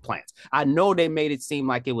goddamn plants. I know they made it seem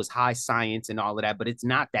like it was high science and all of that, but it's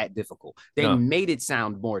not that difficult. They made it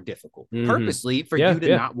sound more difficult purposely for you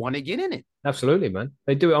to not want to get in it. Absolutely, man.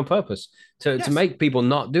 They do it on purpose to make people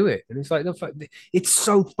not do it. And it's like, it's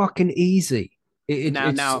so fucking easy.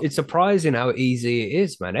 It's surprising how easy it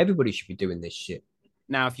is, man. Everybody should be doing this shit.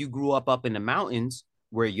 Now, if you grew up in the mountains,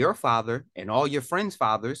 where your father and all your friends'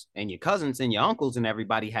 fathers and your cousins and your uncles and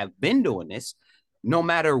everybody have been doing this, no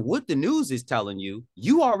matter what the news is telling you,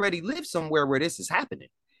 you already live somewhere where this is happening.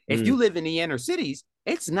 If you live in the inner cities,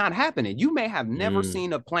 it's not happening. You may have never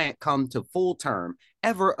seen a plant come to full term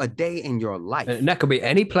ever a day in your life. And that could be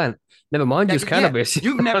any plant. Never mind just cannabis.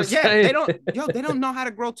 You've never, they don't know how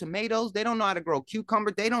to grow tomatoes. They don't know how to grow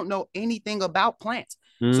cucumber. They don't know anything about plants.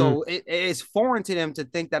 So it's foreign to them to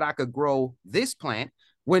think that I could grow this plant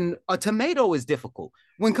when a tomato is difficult.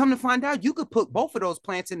 When come to find out, you could put both of those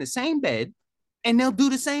plants in the same bed and they'll do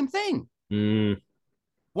the same thing.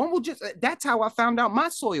 One will just, that's how I found out my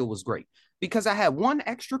soil was great, because I had one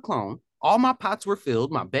extra clone. All my pots were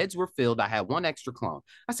filled. My beds were filled. I had one extra clone.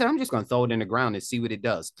 I said, I'm just going to throw it in the ground and see what it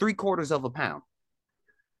does. 3/4 pound.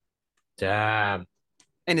 Damn.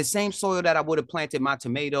 And the same soil that I would have planted my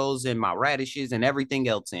tomatoes and my radishes and everything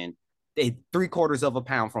else in, 3/4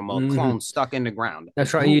 pound from a clone stuck in the ground.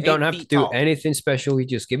 That's right. You don't have to do anything special. You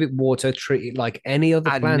just give it water, treat it like any other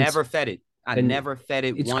plant. I never fed it. Never fed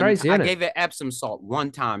it. It's crazy. I gave it Epsom salt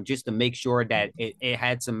one time just to make sure that it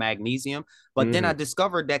had some magnesium. But then I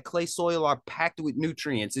discovered that clay soil are packed with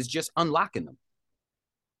nutrients. It's just unlocking them.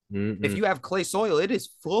 If you have clay soil, it is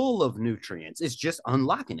full of nutrients. It's just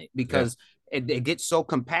unlocking it because it gets so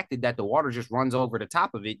compacted that the water just runs over the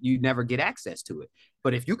top of it. You never get access to it.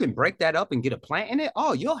 But if you can break that up and get a plant in it,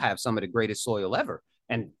 you'll have some of the greatest soil ever.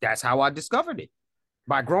 And that's how I discovered it.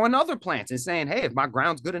 By growing other plants and saying, hey, if my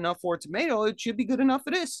ground's good enough for a tomato, it should be good enough for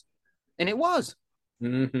this. And it was.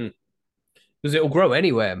 Because it'll grow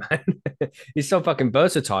anywhere, man. It's so fucking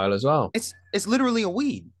versatile as well. It's literally a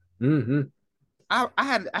weed. I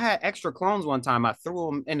had extra clones one time. I threw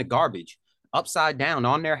them in the garbage upside down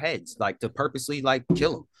on their heads, like to purposely like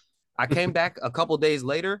kill them. I came back a couple days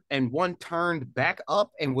later and one turned back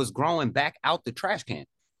up and was growing back out the trash can.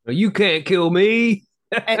 You can't kill me.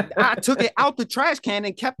 And I took it out the trash can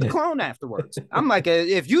and kept the clone afterwards. I'm like,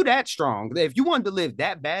 if you that strong, if you wanted to live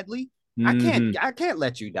that badly, I can't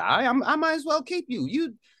let you die. I might as well keep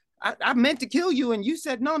you. I meant to kill you, and you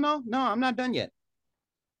said no, I'm not done yet.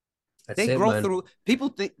 They grow through.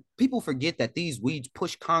 People forget that these weeds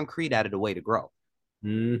push concrete out of the way to grow.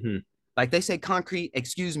 Like they say, concrete.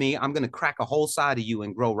 Excuse me, I'm gonna crack a whole side of you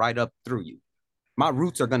and grow right up through you. My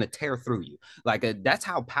roots are going to tear through you. Like that's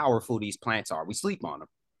how powerful these plants are. We sleep on them.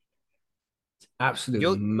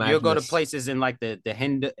 Absolutely. You'll go to places in like the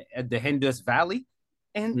Indus Valley,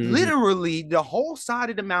 and literally the whole side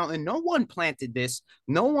of the mountain, no one planted this.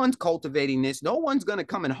 No one's cultivating this. No one's going to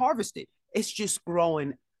come and harvest it. It's just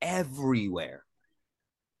growing everywhere.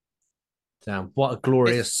 Damn, what a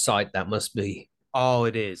glorious sight that must be. Oh,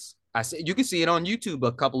 it is. I said you can see it on YouTube.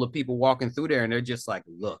 A couple of people walking through there, and they're just like,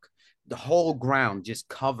 look. The whole ground just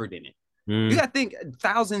covered in it. You got to think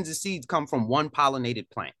thousands of seeds come from one pollinated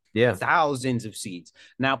plant. Yeah. Thousands of seeds.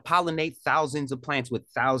 Now pollinate thousands of plants with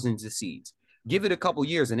thousands of seeds. Give it a couple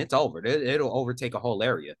years and it's over. It'll overtake a whole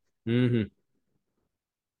area. Yeah.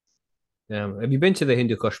 Have you been to the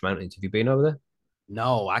Hindu Kush Mountains? Have you been over there?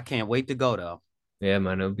 No, I can't wait to go though. Yeah,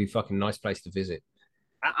 man. It would be a fucking nice place to visit.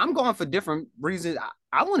 I'm going for different reasons.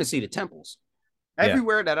 I want to see the temples.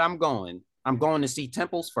 Everywhere that I'm going to see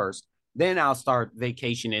temples first. Then I'll start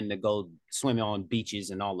vacationing to go swimming on beaches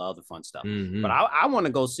and all the other fun stuff. But I want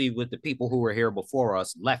to go see what the people who were here before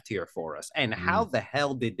us left here for us. And how the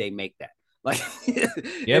hell did they make that? Like,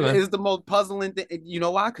 it's the most puzzling thing. You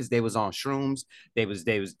know why? Because they was on shrooms. They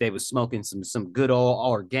was smoking some good old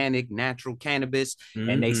organic natural cannabis.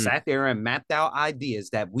 And they sat there and mapped out ideas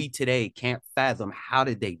that we today can't fathom. How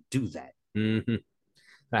did they do that?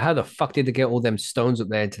 Like, how the fuck did they get all them stones up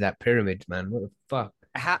there into that pyramid, man? What the fuck?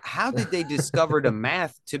 How did they discover the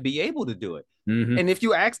math to be able to do it? And if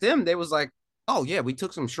you ask them, they was like, oh yeah, we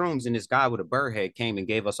took some shrooms and this guy with a bird head came and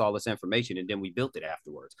gave us all this information and then we built it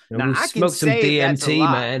afterwards. Now I can smoked some DMT,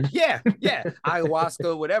 man. Yeah,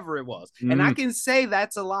 ayahuasca, whatever it was. And I can say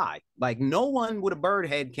that's a lie. Like no one with a bird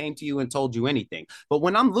head came to you and told you anything. But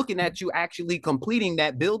when I'm looking at you actually completing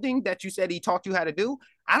that building that you said he taught you how to do,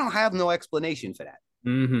 I don't have no explanation for that.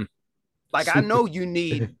 Like I know you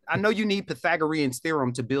need Pythagorean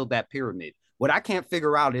theorem to build that pyramid. What I can't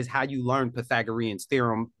figure out is how you learned Pythagorean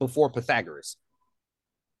theorem before Pythagoras.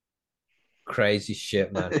 Crazy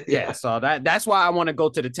shit, man. Yeah, so that's why I want to go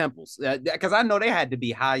to the temples because I know they had to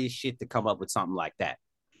be high as shit to come up with something like that.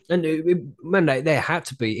 And man, they had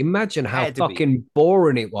to be. Imagine how fucking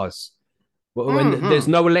boring it was when there's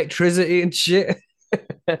no electricity and shit.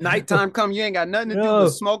 Nighttime come, you ain't got nothing to do but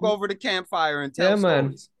smoke over the campfire and tell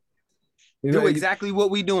stories. Do exactly what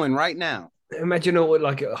we doing right now. Imagine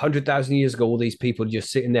like 100,000 years ago, all these people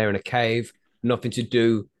just sitting there in a cave, nothing to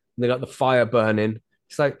do. And they got the fire burning.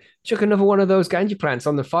 It's like, chuck another one of those ganja plants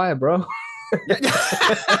on the fire, bro.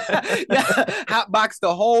 Hotbox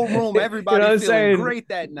the whole room. Everybody feeling great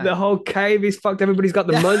that night. The whole cave is fucked. Everybody's got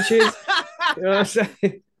the munchies. You know what I'm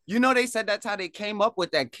saying? You know, they said that's how they came up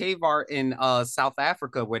with that cave art in South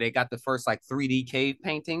Africa, where they got the first like 3D cave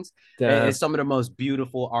paintings. And it's some of the most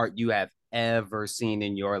beautiful art you have ever seen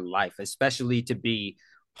in your life, especially to be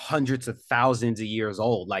hundreds of thousands of years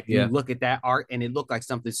old. Like you look at that art and it looked like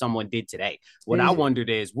something someone did today. What I wondered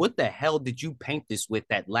is, what the hell did you paint this with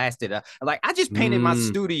that lasted? Like I just painted my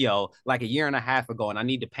studio like a year and a half ago, and I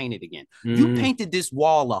need to paint it again. You painted this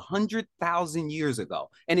wall 100,000 years ago,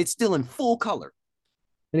 and it's still in full color.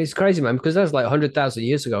 And it's crazy, man, because that's like 100,000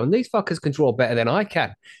 years ago, and these fuckers can draw better than I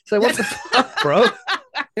can. So what the fuck, bro?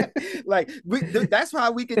 Like that's why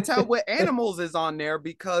we can tell what animals is on there,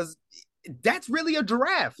 because that's really a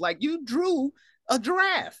giraffe. Like you drew a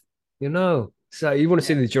giraffe. You know. So you want to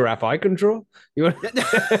see the giraffe I can draw? You want...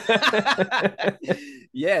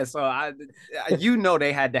 Yeah. So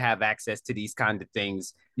they had to have access to these kind of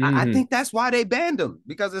things. I think that's why they banned them,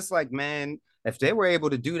 because it's like, man, if they were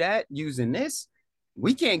able to do that using this,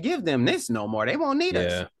 we can't give them this no more. They won't need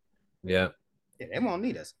us. Yeah. They won't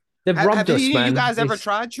need us. They've robbed us, man. You guys ever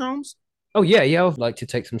tried shrooms? Oh yeah. I'd like to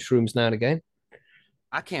take some shrooms now and again.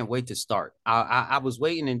 I can't wait to start. I was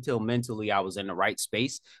waiting until mentally I was in the right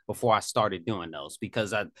space before I started doing those,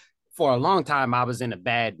 because for a long time I was in a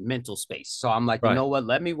bad mental space. So I'm like, you know what?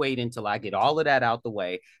 Let me wait until I get all of that out the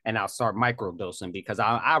way, and I'll start microdosing, because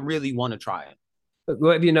I really want to try it.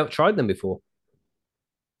 But have you not tried them before?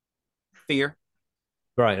 Fear.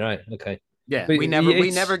 Right. Okay. Yeah, but we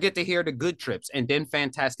never get to hear the good trips. And then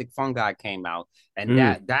Fantastic Fungi came out, and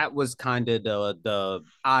that was kind of the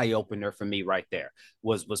eye opener for me right there.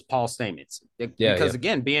 Was Paul Stamets. Because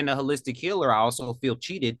again, being a holistic healer, I also feel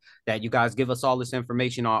cheated that you guys give us all this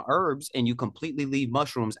information on herbs and you completely leave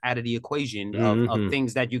mushrooms out of the equation of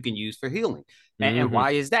things that you can use for healing. And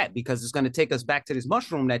why is that? Because it's going to take us back to this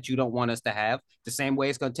mushroom that you don't want us to have, the same way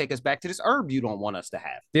it's going to take us back to this herb you don't want us to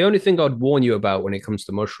have. The only thing I'd warn you about when it comes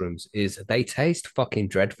to mushrooms is they taste fucking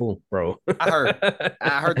dreadful, bro. I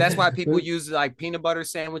heard that's why people use like peanut butter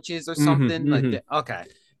sandwiches or something like that. Okay.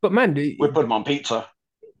 But man, we put them on pizza.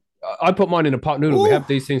 I put mine in a pot noodle. Ooh. We have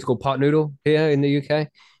these things called pot noodle here in the UK.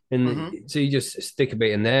 And so you just stick a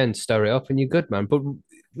bit in there and stir it up and you're good, man. But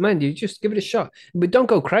man, you just give it a shot. But don't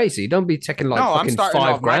go crazy. Don't be taking like fucking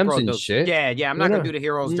 5 grams and shit. Yeah. I'm not going to do the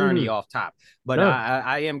hero's journey off top. But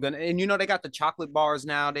I am going to. And you know, they got the chocolate bars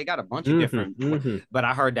now. They got a bunch of different. But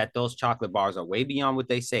I heard that those chocolate bars are way beyond what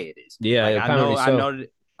they say it is. Yeah, like,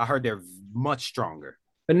 I heard they're much stronger.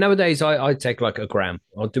 But nowadays, I take like a gram.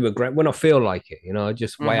 I'll do a gram when I feel like it. You know, I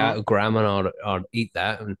just weigh out a gram and I'll eat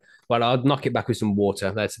that. But I'll knock it back with some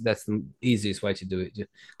water. That's the easiest way to do it.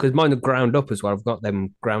 Because mine are ground up as well. I've got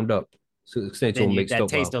them ground up, so it's all mixed up. That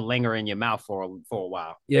taste will linger in your mouth for a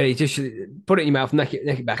while. Yeah, you just put it in your mouth, neck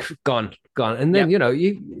it back, gone, and then you know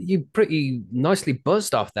you pretty nicely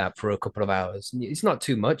buzzed off that for a couple of hours. It's not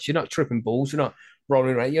too much. You're not tripping balls. You're not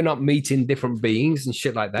rolling around. You're not meeting different beings and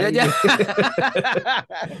shit like that.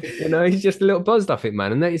 You know, he's just a little buzzed off it,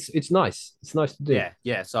 man, and it's nice. It's nice to do.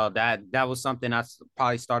 Yeah. So that was something I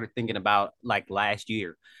probably started thinking about like last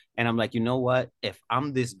year, and I'm like, you know what? If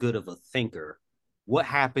I'm this good of a thinker, what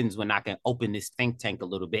happens when I can open this think tank a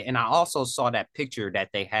little bit? And I also saw that picture that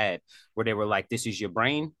they had where they were like, this is your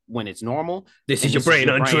brain when it's normal. This is your brain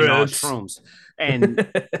on shrooms. And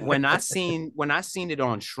when I seen it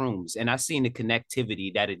on shrooms and I seen the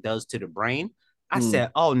connectivity that it does to the brain, I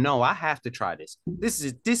said, oh no, I have to try this. This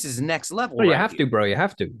is next level. Well, you have to, bro. You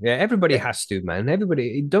have to. Yeah, everybody has to, man.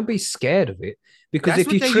 Everybody, don't be scared of it. Because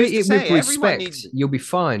if you treat it with respect, you'll be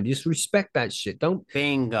fine. Just respect that shit. Don't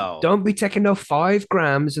be taking no 5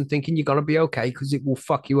 grams and thinking you're gonna be okay because it will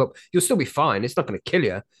fuck you up. You'll still be fine. It's not gonna kill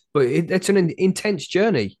you, but it's an intense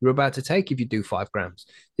journey you're about to take if you do 5 grams.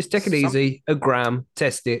 Just take it easy, a gram,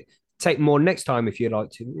 test it, take more next time if you like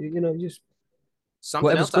to. You know, just.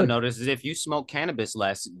 Something else I noticed is if you smoke cannabis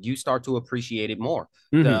less, you start to appreciate it more.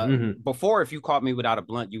 Before, if you caught me without a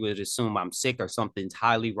blunt, you would assume I'm sick or something's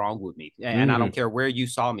highly wrong with me. And I don't care where you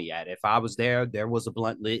saw me at. If I was there was a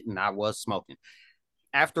blunt lit and I was smoking.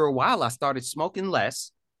 After a while, I started smoking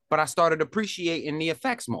less, but I started appreciating the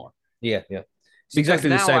effects more. Yeah. It's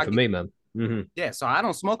exactly the same for me, man. Yeah, so I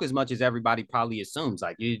don't smoke as much as everybody probably assumes.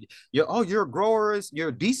 Like you're a grower, you're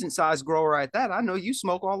a decent sized grower at that. I know you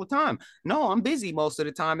smoke all the time. No, I'm busy most of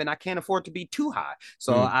the time and I can't afford to be too high.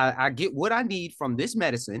 So I get what I need from this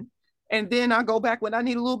medicine, and then I go back when I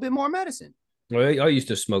need a little bit more medicine. I used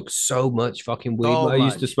to smoke so much fucking weed. I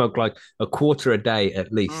used to smoke like a quarter a day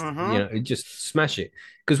at least. You know, just smash it.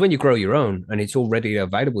 Because when you grow your own and it's already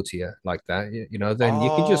available to you like that, you know, then you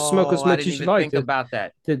can just smoke as much as you like. Think about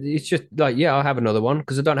that. It's just like, yeah, I'll have another one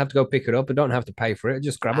because I don't have to go pick it up. I don't have to pay for it.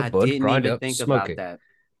 Just grab a bud, grind it up, smoke it. That.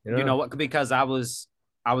 You know what? Because I was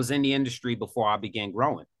in the industry before I began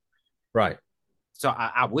growing. Right. So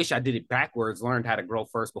I wish I did it backwards, learned how to grow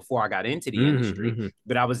first before I got into the industry,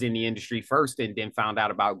 but I was in the industry first and then found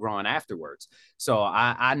out about growing afterwards. So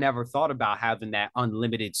I never thought about having that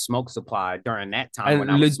unlimited smoke supply during that time. And when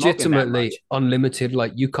I was legitimately unlimited,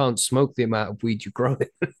 like you can't smoke the amount of weed you grow.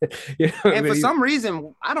 And for some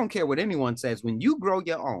reason, I don't care what anyone says, when you grow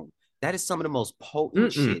your own, that is some of the most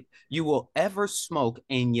potent shit you will ever smoke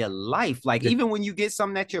in your life. Like, even when you get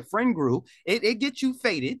something that your friend grew, it gets you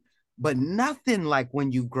faded. But nothing like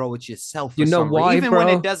when you grow it yourself. You know why, even bro? when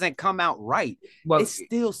it doesn't come out right, it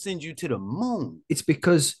still sends you to the moon. It's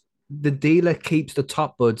because the dealer keeps the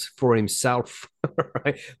top buds for himself,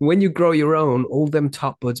 right? When you grow your own, all them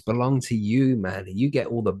top buds belong to you, man. You get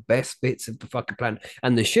all the best bits of the fucking plant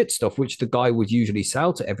and the shit stuff, which the guy would usually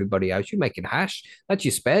sell to everybody else. You're making hash. That's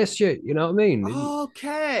your spare shit. You know what I mean?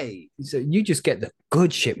 Okay. So you just get the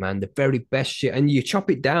good shit, man, the very best shit. And you chop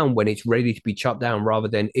it down when it's ready to be chopped down rather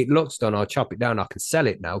than it looks done. I'll chop it down. I can sell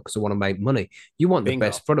it now because I want to make money. You want the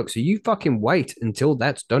best product. So you fucking wait until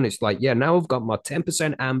that's done. It's like, yeah, now I've got my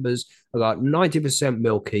 10% ambers. I got 90%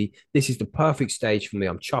 milky. This is the perfect stage for me.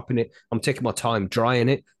 I'm chopping it. I'm taking my time drying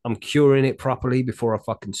it. I'm curing it properly before I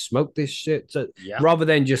fucking smoke this shit. So rather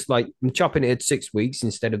than just like I'm chopping it at 6 weeks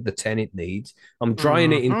instead of the 10 it needs, I'm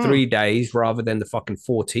drying it in 3 days rather than the fucking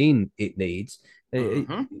 14 it needs.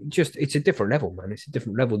 It's a different level, man. It's a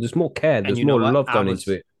different level. There's more care. There's more love going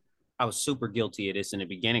into it. I was super guilty of this in the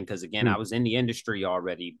beginning because, again, I was in the industry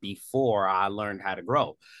already before I learned how to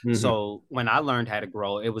grow. So when I learned how to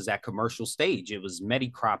grow, it was at commercial stage. It was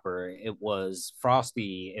Medicropper. It was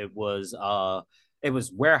Frosty. It was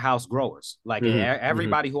warehouse growers. Like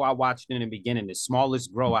everybody who I watched in the beginning, the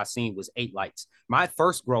smallest grow I seen was 8 lights. My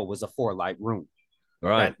first grow was a 4-light room.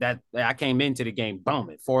 Right. That I came into the game, boom,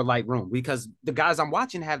 at 4-light room because the guys I'm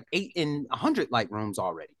watching have 8 and 100 light rooms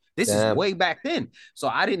already. This is way back then. So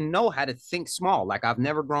I didn't know how to think small. Like, I've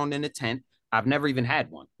never grown in a tent. I've never even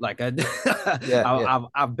had one. Like, I've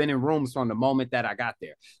been in rooms from the moment that I got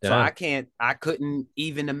there. So I couldn't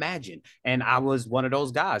even imagine. And I was one of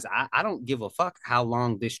those guys. I don't give a fuck how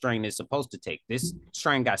long this strain is supposed to take. This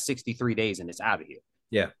strain got 63 days and it's out of here.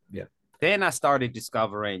 Yeah. Then I started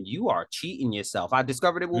discovering you are cheating yourself. I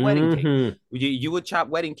discovered it with wedding cake. You would chop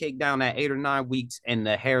wedding cake down at 8 or 9 weeks and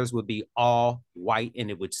the hairs would be all white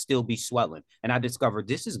and it would still be swelling. And I discovered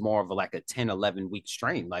this is more of like a 10, 11-week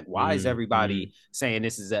strain. Like, why is everybody saying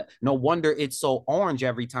this is no wonder it's so orange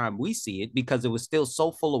every time we see it, because it was still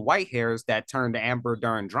so full of white hairs that turned amber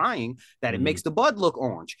during drying that it makes the bud look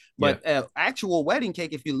orange. But actual wedding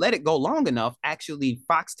cake, if you let it go long enough, actually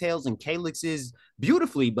foxtails and calyxes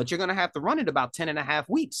beautifully, but you're going to have to run it about 10 and a half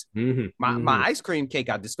weeks. My ice cream cake,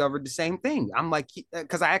 I discovered the same thing. I'm like,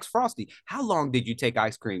 because I asked Frosty, how long did you take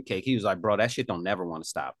ice cream cake? He was like, bro, that shit don't never want to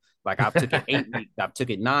stop. Like, I've took it 8 weeks, I've took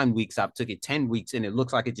it 9 weeks, I've took it 10 weeks, and it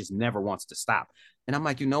looks like it just never wants to stop. And I'm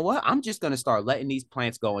like, you know what? I'm just going to start letting these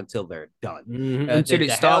plants go until they're done. Until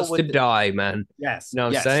it starts to die, man. Yes. You know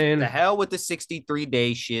what I'm saying? The hell with the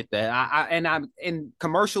 63-day shit. That I'm in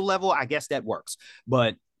commercial level, I guess that works.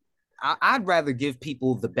 But I'd rather give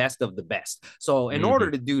people the best of the best. So in order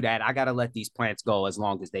to do that, I got to let these plants go as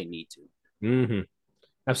long as they need to.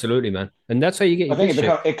 Absolutely, man. And that's how you get. I think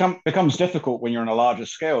it becomes difficult when you're on a larger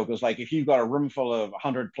scale, because, like, if you've got a room full of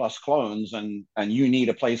 100 plus clones and you need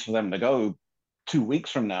a place for them to go 2 weeks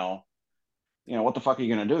from now, you know, what the fuck are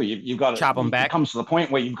you going to do? You've got to chop them back. It comes to the point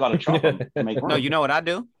where you've got to chop them to make room. No, you know what I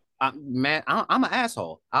do? I'm an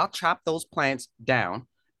asshole. I'll chop those plants down,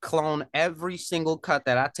 clone every single cut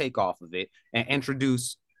that I take off of it, and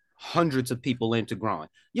introduce hundreds of people into growing.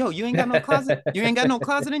 Yo, you ain't got no closet? You ain't got no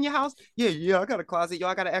closet in your house? Yeah, I got a closet. Yo,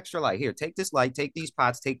 I got an extra light. Here, take this light, take these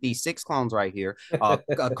pots, take these 6 clones right here.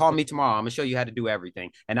 Call me tomorrow. I'm gonna show you how to do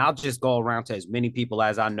everything. And I'll just go around to as many people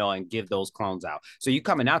as I know and give those clones out. So you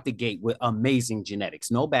coming out the gate with amazing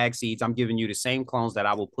genetics. No bag seeds. I'm giving you the same clones that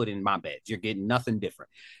I will put in my beds. You're getting nothing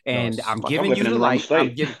different. And I'm giving you the light.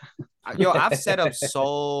 I've set up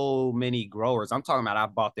so many growers. I'm talking about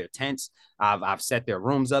I've bought their tents. I've set their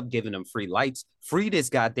rooms up, given them free lights, free this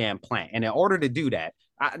goddamn plant. And in order to do that,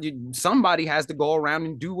 somebody has to go around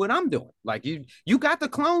and do what I'm doing. Like, you got the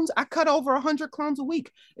clones. I cut over 100 clones a week.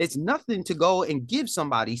 It's nothing to go and give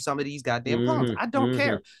somebody some of these goddamn clones. I don't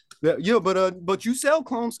care. Yeah, but you sell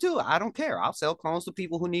clones too. I don't care. I'll sell clones to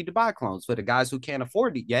people who need to buy clones. For the guys who can't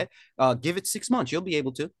afford it yet, give it 6 months. You'll be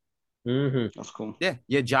able to. That's cool. Yeah,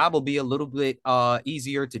 your job will be a little bit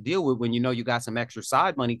easier to deal with when you know you got some extra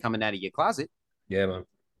side money coming out of your closet. Yeah, man.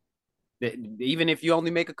 Even if you only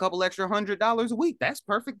make a couple extra $100 a week, that's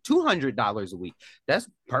perfect. $200 a week, that's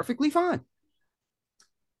perfectly fine.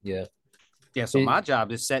 Yeah. So my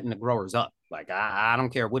job is setting the growers up. Like, I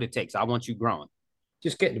don't care what it takes. I want you growing.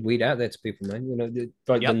 just get the weed out there to people, man. You know,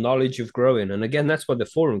 the knowledge of growing. And again, that's why the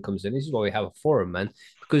forum comes in. This is why we have a forum, man,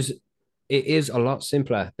 because it is a lot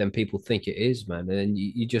simpler than people think it is, man. And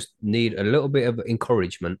you just need a little bit of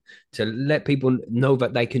encouragement to let people know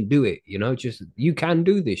that they can do it. You know, just you can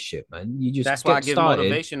do this shit, man. You just that's why I give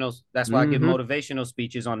motivational. That's why I give motivational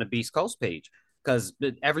speeches on the Beast Coast page, because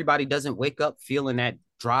everybody doesn't wake up feeling that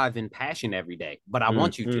drive and passion every day. But I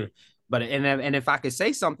want you to. But and if I could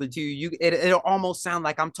say something to you, it'll almost sound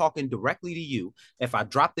like I'm talking directly to you. If I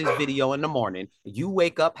drop this video in the morning, you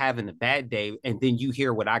wake up having a bad day, and then you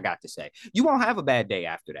hear what I got to say. You won't have a bad day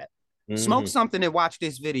after that. Smoke something and watch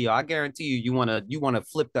this video. I guarantee you wanna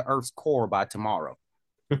flip the Earth's core by tomorrow.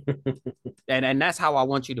 and that's how I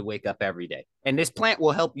want you to wake up every day. And this plant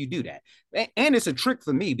will help you do that. And it's a trick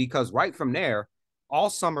for me, because right from there, all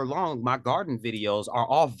summer long, my garden videos are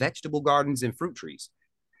all vegetable gardens and fruit trees.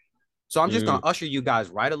 So I'm just going to usher you guys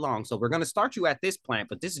right along. So we're going to start you at this plant,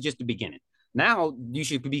 but this is just the beginning. Now you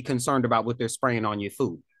should be concerned about what they're spraying on your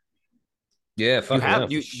food. Yeah,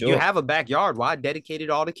 you have a backyard. Why dedicate it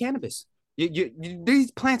all to cannabis?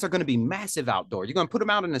 These plants are going to be massive outdoor. You're going to put them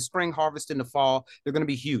out in the spring, harvest in the fall. They're going to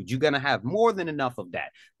be huge. You're going to have more than enough of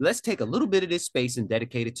that. Let's take a little bit of this space and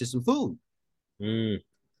dedicate it to some food.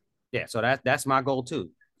 Yeah, so that's my goal too.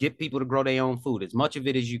 Get people to grow their own food, as much of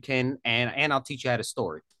it as you can, and I'll teach you how to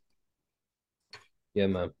store it. Yeah,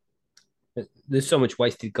 man. There's so much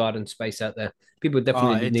wasted garden space out there. People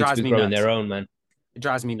definitely need to be growing their own, man. It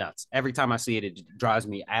drives me nuts. Every time I see it, it drives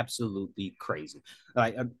me absolutely crazy.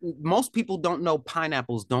 Like most people don't know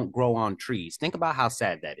pineapples don't grow on trees. Think about how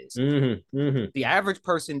sad that is. The average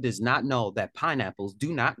person does not know that pineapples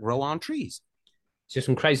do not grow on trees. It's just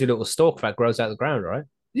some crazy little stalk that grows out of the ground, right?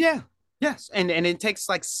 Yeah. Yes. And it takes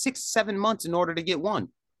like 6-7 months in order to get one.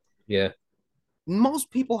 Yeah. Most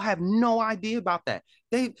people have no idea about that.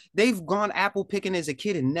 They've gone apple picking as a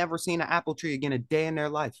kid and never seen an apple tree again a day in their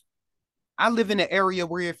life. I live in an area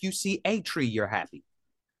where if you see a tree, you're happy.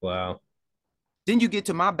 Wow. Then you get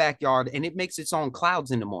to my backyard and it makes its own clouds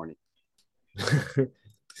in the morning.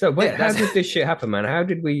 So wait, how did this shit happen, man? How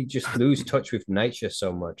did we just lose touch with nature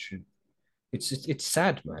so much? It's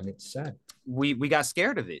sad, man. It's sad. We got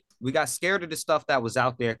scared of it. We got scared of the stuff that was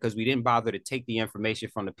out there because we didn't bother to take the information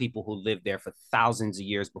from the people who lived there for thousands of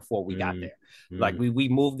years before we got there. Like we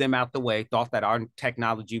moved them out the way, thought that our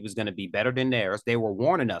technology was going to be better than theirs. They were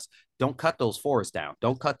warning us, don't cut those forests down.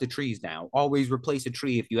 Don't cut the trees down. Always replace a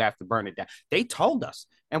tree if you have to burn it down. They told us,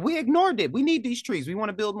 and we ignored it. We need these trees. We want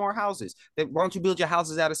to build more houses. Why don't you build your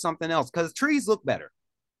houses out of something else? Because trees look better.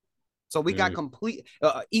 So we got complete,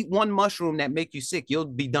 eat one mushroom that make you sick. You'll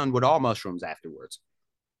be done with all mushrooms afterwards.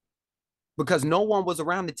 Because no one was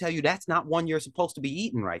around to tell you that's not one you're supposed to be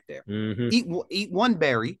eating right there. Eat one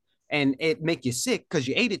berry and it make you sick because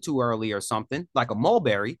you ate it too early or something, like a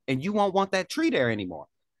mulberry, and you won't want that tree there anymore.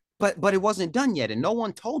 But it wasn't done yet, and no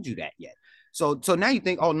one told you that yet. So now you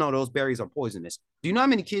think, oh no, those berries are poisonous. Do you know how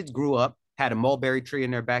many kids grew up, had a mulberry tree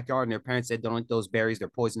in their backyard, and their parents said, don't eat those berries, they're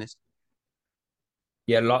poisonous?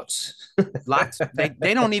 Yeah, lots. Lots.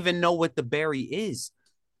 They don't even know what the berry is.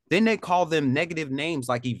 Then they call them negative names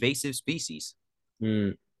like invasive species.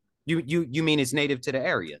 You mean it's native to the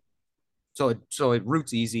area. So it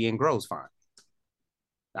roots easy and grows fine.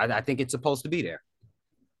 I think it's supposed to be there.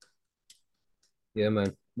 Yeah,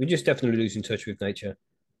 man. We're just definitely losing touch with nature.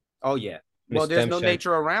 Oh yeah. Well, there's no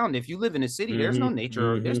nature around. If you live in a city, there's no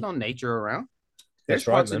nature. There's no nature around. There's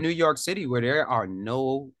parts of New York City where there are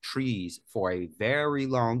no trees for a very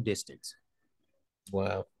long distance.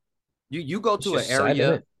 Wow. You go to an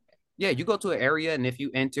area. Yeah, you go to an area, and if you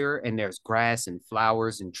enter and there's grass and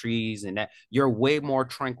flowers and trees and that, you're way more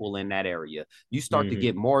tranquil in that area. You start to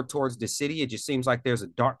get more towards the city, it just seems like there's a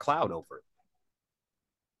dark cloud over it.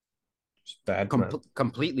 It's bad,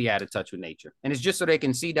 completely out of touch with nature. And it's just so they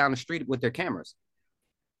can see down the street with their cameras.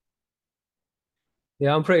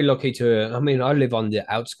 Yeah, I'm pretty lucky I live on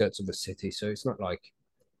the outskirts of a city, so it's not like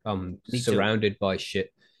I'm surrounded by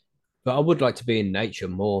shit. But I would like to be in nature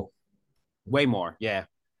more. Way more, yeah.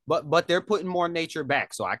 But they're putting more nature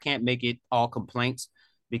back, so I can't make it all complaints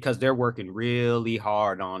because they're working really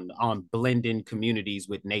hard on blending communities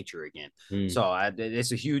with nature again. So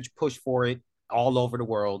it's a huge push for it all over the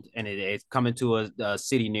world, and it's coming to a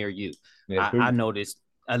city near you. Yeah, I noticed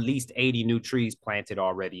at least 80 new trees planted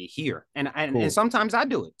already here. And sometimes I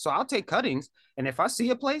do it. So I'll take cuttings, and if I see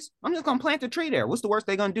a place, I'm just going to plant a tree there. What's the worst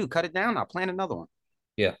they're going to do? Cut it down, I'll plant another one.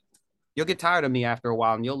 Yeah. You'll get tired of me after a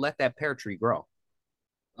while, and you'll let that pear tree grow.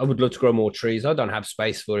 I would love to grow more trees. I don't have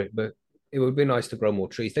space for it, but it would be nice to grow more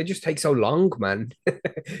trees. They just take so long, man.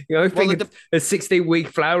 I think a 16-week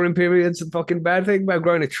flowering period's a fucking bad thing about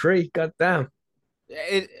growing a tree. God damn.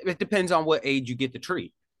 It depends on what age you get the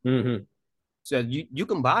tree. Mm-hmm. So you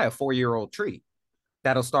can buy a 4-year-old tree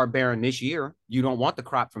that'll start bearing this year. You don't want the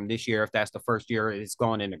crop from this year if that's the first year it's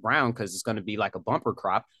going in the ground, because it's going to be like a bumper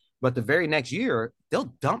crop. But the very next year,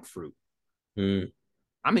 they'll dump fruit. Mm.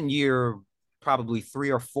 I'm in year probably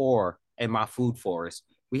 3 or 4 in my food forest.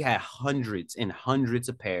 We had hundreds and hundreds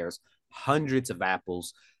of pears, hundreds of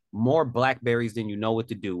apples, more blackberries than you know what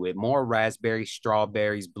to do with, more raspberries,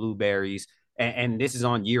 strawberries, blueberries. And this is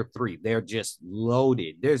on year 3. They're just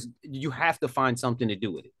loaded. You have to find something to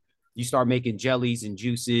do with it. You start making jellies and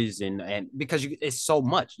juices, and because it's so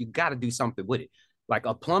much, you got to do something with it. Like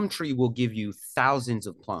a plum tree will give you thousands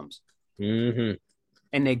of plums, mm-hmm.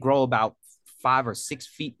 and they grow about 5 or 6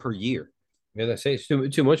 feet per year. Yeah, that's it.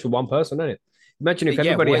 It's too much for one person, isn't it? Imagine if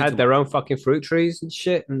everybody had their own fucking fruit trees and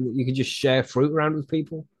shit, and you could just share fruit around with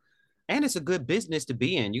people. And it's a good business to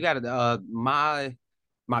be in. You got to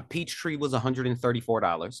my peach tree was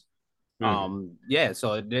 $134. Yeah,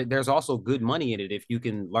 so there's also good money in it if you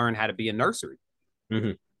can learn how to be a nursery.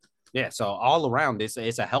 Mm-hmm. Yeah, so all around it's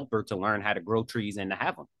a helper to learn how to grow trees and to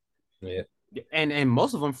have them. Yeah, and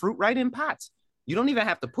most of them fruit right in pots. You don't even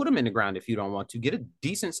have to put them in the ground if you don't want to. Get a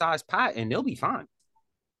decent sized pot and they'll be fine.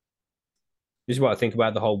 This is what I think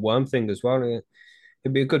about the whole worm thing as well.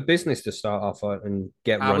 It'd be a good business to start off and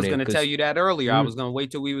get running. I was going to tell you that earlier. I was going to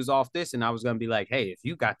wait till we was off this, and I was going to be like, hey, if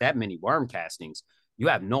you got that many worm castings, you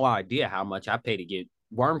have no idea how much I pay to get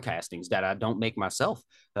worm castings that I don't make myself.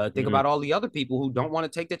 Think about all the other people who don't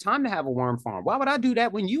want to take the time to have a worm farm. Why would I do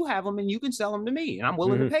that when you have them and you can sell them to me and I'm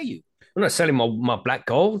willing to pay you? I'm not selling my black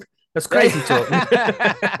gold. That's crazy talk.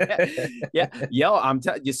 Yeah,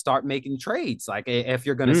 you start making trades. Like if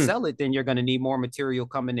you're going to sell it, then you're going to need more material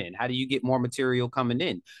coming in. How do you get more material coming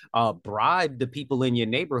in? Bribe the people in your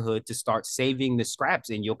neighborhood to start saving the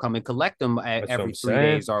scraps, and you'll come and collect them every 3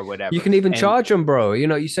 days or whatever. You can even charge them, bro. You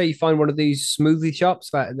know, you say you find one of these smoothie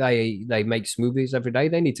shops that they make smoothies every day.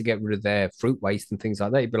 They need to get rid of their fruit waste and things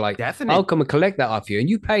like that. You'd be like, definitely, I'll come and collect that off you, and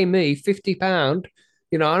you pay me £50.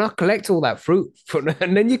 You know, and I'll collect all that fruit,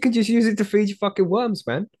 and then you can just use it to feed your fucking worms,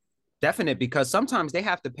 man. Definite, because sometimes they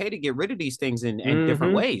have to pay to get rid of these things in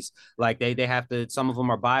different ways. Like they have to, some of them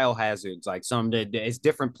are biohazards, like it's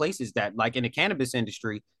different places that, like in the cannabis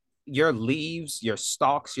industry, your leaves, your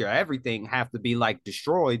stalks, your everything have to be like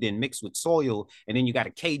destroyed and mixed with soil. And then you got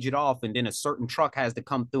to cage it off. And then a certain truck has to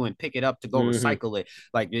come through and pick it up to go recycle it.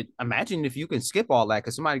 Like imagine if you can skip all that,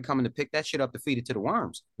 because somebody coming to pick that shit up to feed it to the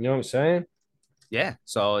worms. You know what I'm saying? Yeah,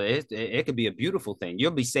 so it could be a beautiful thing.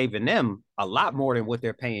 You'll be saving them a lot more than what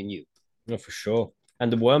they're paying you. No, for sure.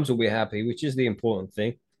 And the worms will be happy, which is the important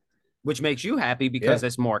thing. Which makes you happy because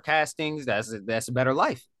that's more castings. That's a better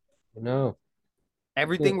life. No.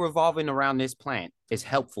 Everything revolving around this plant is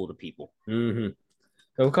helpful to people. Mm-hmm.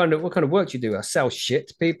 So what kind of work do you do? I sell shit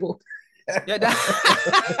to people. Yeah,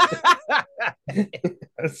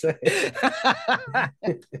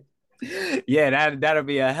 yeah, that'll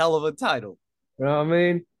be a hell of a title. You know what I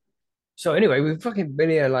mean? So anyway, we've fucking been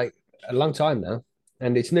here like a long time now,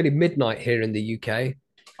 and it's nearly midnight here in the UK.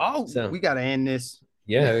 Oh, so we gotta end this.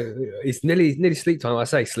 Yeah, it's nearly sleep time. I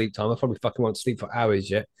say sleep time. I probably fucking won't sleep for hours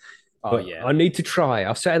yet. Oh yeah. I need to try.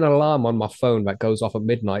 I've set an alarm on my phone that goes off at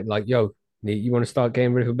midnight. Like, yo, you want to start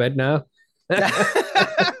getting ready for bed now?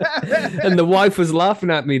 And the wife was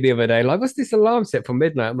laughing at me the other day, like, what's this alarm set for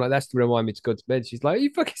midnight? I'm like, that's to remind me to go to bed. She's like, are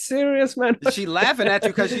you fucking serious, man? She laughing at you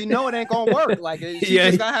because she know it ain't gonna work. Like, she's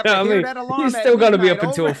just gonna have to hear that alarm. You're still gonna be up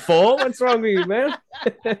until 4. What's wrong with you, man?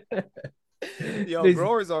 Yo,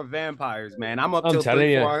 growers are vampires, man. I'm up till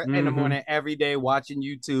 3, 4 in the morning every day watching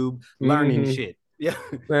YouTube, learning shit. Yeah,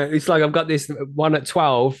 it's like I've got this one at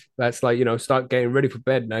 12 that's like, you know, start getting ready for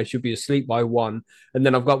bed now. Should be asleep by 1, and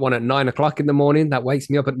then I've got one at 9 o'clock in the morning that wakes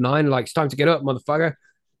me up at 9, like, it's time to get up, motherfucker.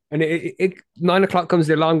 And it 9 o'clock comes,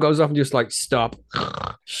 the alarm goes off, and just like, stop.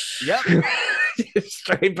 Yep.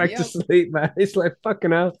 Straight back to sleep, man. It's like,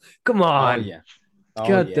 fucking hell, come on.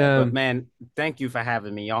 God damn. But man, thank you for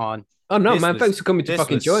having me on. Oh no, man, thanks for coming to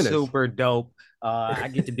fucking join us. Super dope. I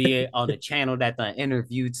get to be on a channel that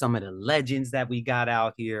interviewed some of the legends that we got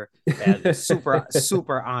out here.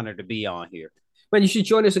 Super honored to be on here. Man, you should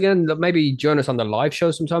join us again. Maybe join us on the live show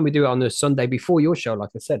sometime. We do it on the Sunday before your show, like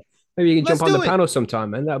I said. Maybe you can jump on the panel sometime,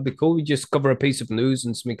 man. That would be cool. We just cover a piece of news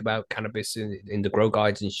and speak about cannabis in the grow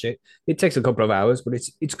guides and shit. It takes a couple of hours, but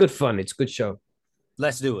it's good fun. It's a good show.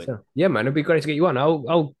 Let's do it. So, yeah, man, it'd be great to get you on.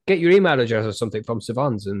 I'll get your email address or something from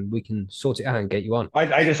Savon's, and we can sort it out and get you on.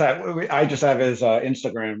 I just have his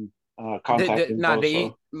Instagram contact.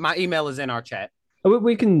 My email is in our chat.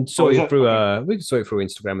 We can sort it through. We can sort it through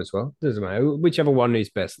Instagram as well. Doesn't matter. Whichever one is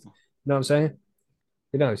best. You know what I'm saying?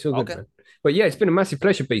 You know, it's all good, man. But yeah, it's been a massive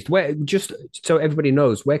pleasure, Beast. Where, just so everybody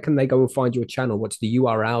knows, where can they go and find your channel? What's the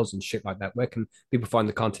URLs and shit like that? Where can people find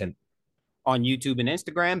the content? On YouTube and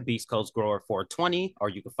Instagram, Beast Coast Grower 420, or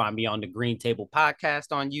you can find me on the Green Table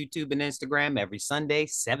Podcast on YouTube and Instagram every Sunday,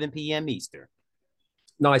 7 p.m. Eastern.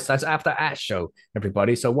 Nice. That's after Ash Show,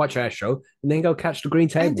 everybody. So watch Ash Show and then go catch the Green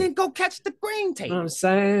Table. And then go catch the Green Table. You know what I'm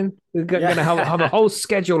saying? We're going to have a whole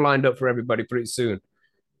schedule lined up for everybody pretty soon.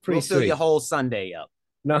 We'll fill your whole Sunday up.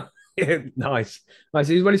 No, nice. Well,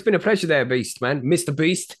 it's been a pleasure there, Beast, man. Mr.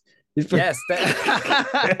 Beast. Yes.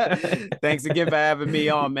 Thanks again for having me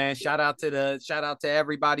on, man. Shout out to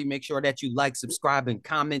everybody. Make sure that you like, subscribe, and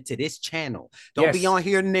comment to this channel. Don't be on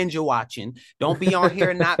here ninja watching. Don't be on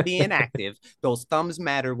here not being active. Those thumbs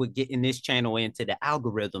matter with getting this channel into the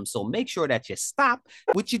algorithm. So make sure that you stop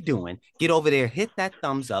what you're doing. Get over there, hit that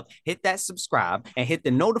thumbs up, hit that subscribe, and hit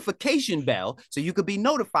the notification bell so you could be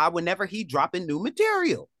notified whenever he dropping new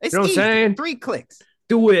material. It's easy. Saying? 3 clicks.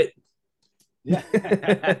 Do it. Yeah.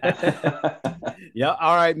 Yeah.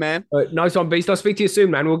 All right, man. Nice one, Beast. I'll speak to you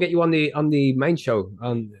soon, man. We'll get you on the main show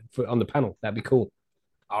on the panel. That'd be cool.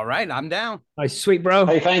 All right, I'm down. Nice, sweet, bro.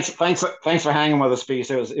 Hey, thanks for hanging with us,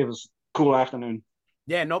 Beast. It was a cool afternoon.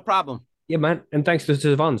 Yeah, no problem. Yeah, man. And thanks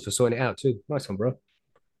to Vons for sorting it out too. Nice one, bro.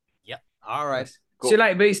 Yep. All right. Nice. Cool. See you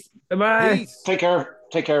later, Beast. Bye. Take care,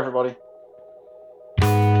 everybody.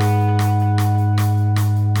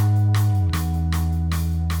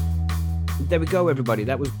 There we go, everybody.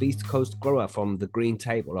 That was Beast Coast Grower from the Green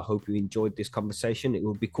Table. I hope you enjoyed this conversation. It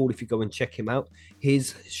would be cool if you go and check him out.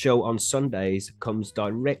 His show on Sundays comes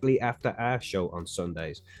directly after our show on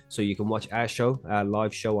Sundays. So you can watch our show, our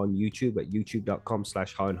live show on YouTube at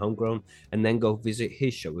youtube.com/highandhomegrown, and then go visit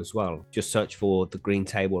his show as well. Just search for the Green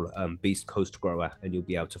Table Beast Coast Grower and you'll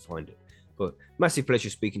be able to find it. But massive pleasure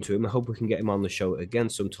speaking to him. I hope we can get him on the show again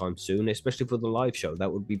sometime soon, especially for the live show.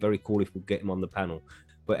 That would be very cool if we get him on the panel.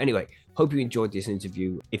 But anyway, hope you enjoyed this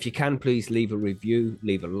interview. If you can, please leave a review,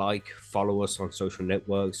 leave a like, follow us on social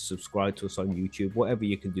networks, subscribe to us on YouTube. Whatever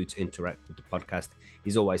you can do to interact with the podcast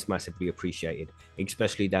is always massively appreciated,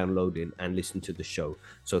 especially downloading and listening to the show.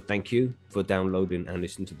 So thank you for downloading and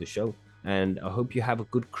listening to the show. And I hope you have a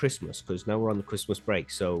good Christmas, because now we're on the Christmas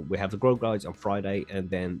break. So we have the Grow Guides on Friday, and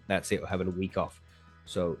then that's it. We're having a week off.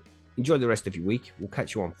 So enjoy the rest of your week. We'll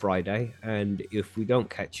catch you on Friday. And if we don't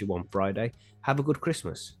catch you on Friday, have a good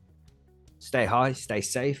Christmas. Stay high, stay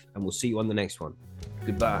safe, and we'll see you on the next one.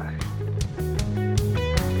 Goodbye.